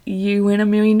far, you win $1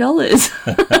 million.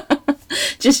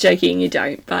 Just joking, you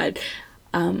don't, but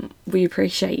we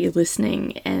appreciate you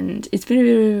listening, and it's been a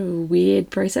bit of a weird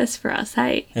process for us,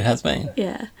 hey? It has been.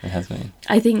 Yeah. It has been.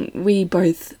 I think we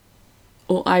both,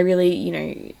 or I really, you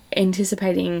know,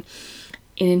 anticipating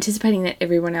that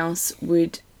everyone else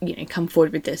would, you know, come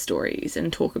forward with their stories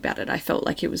and talk about it, I felt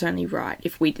like it was only right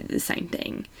if we did the same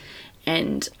thing.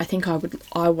 And I think I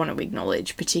want to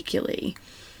acknowledge, particularly,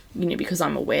 you know, because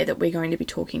I'm aware that we're going to be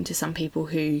talking to some people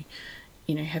who,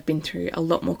 you know, have been through a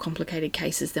lot more complicated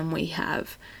cases than we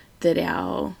have, that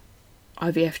our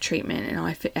IVF treatment and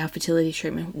our fertility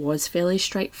treatment was fairly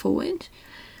straightforward.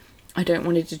 I don't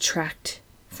want to detract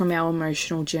from our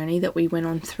emotional journey that we went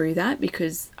on through that,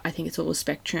 because I think it's all a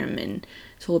spectrum and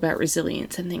it's all about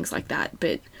resilience and things like that.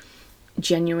 But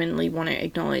genuinely want to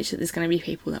acknowledge that there's going to be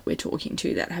people that we're talking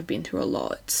to that have been through a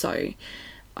lot. So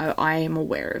I am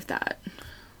aware of that,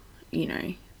 you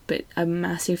know. But a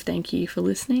massive thank you for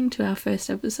listening to our first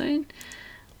episode.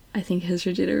 I think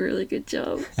Ezra did a really good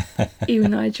job,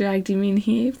 even though I dragged him in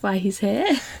here by his hair.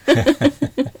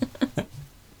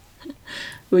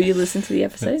 Will you listen to the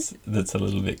episode? That's a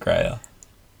little bit grayer.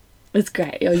 It's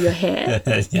great. Oh, your hair.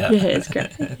 Yeah. Your hair's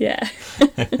great. Yeah.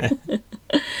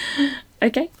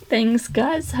 Okay, thanks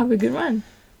guys. Have a good one.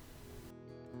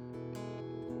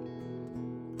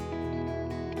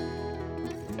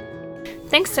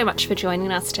 Thanks so much for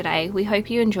joining us today. We hope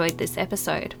you enjoyed this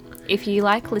episode. If you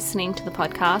like listening to the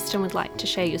podcast and would like to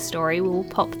share your story, we will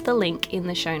pop the link in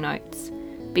the show notes.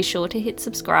 Be sure to hit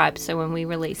subscribe so when we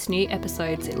release new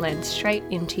episodes, it lands straight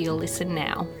into your listen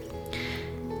now.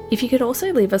 If you could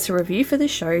also leave us a review for the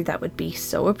show, that would be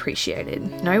so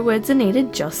appreciated. No words are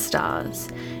needed, just stars.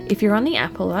 If you're on the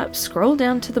Apple app, scroll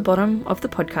down to the bottom of the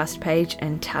podcast page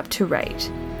and tap to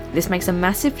rate. This makes a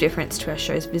massive difference to our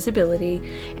show's visibility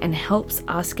and helps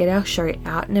us get our show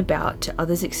out and about to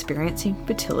others experiencing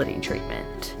fertility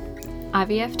treatment.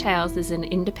 IVF Tales is an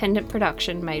independent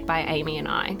production made by Amy and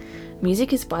I.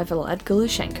 Music is by Vlad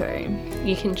Galushenko.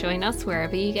 You can join us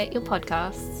wherever you get your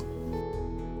podcasts.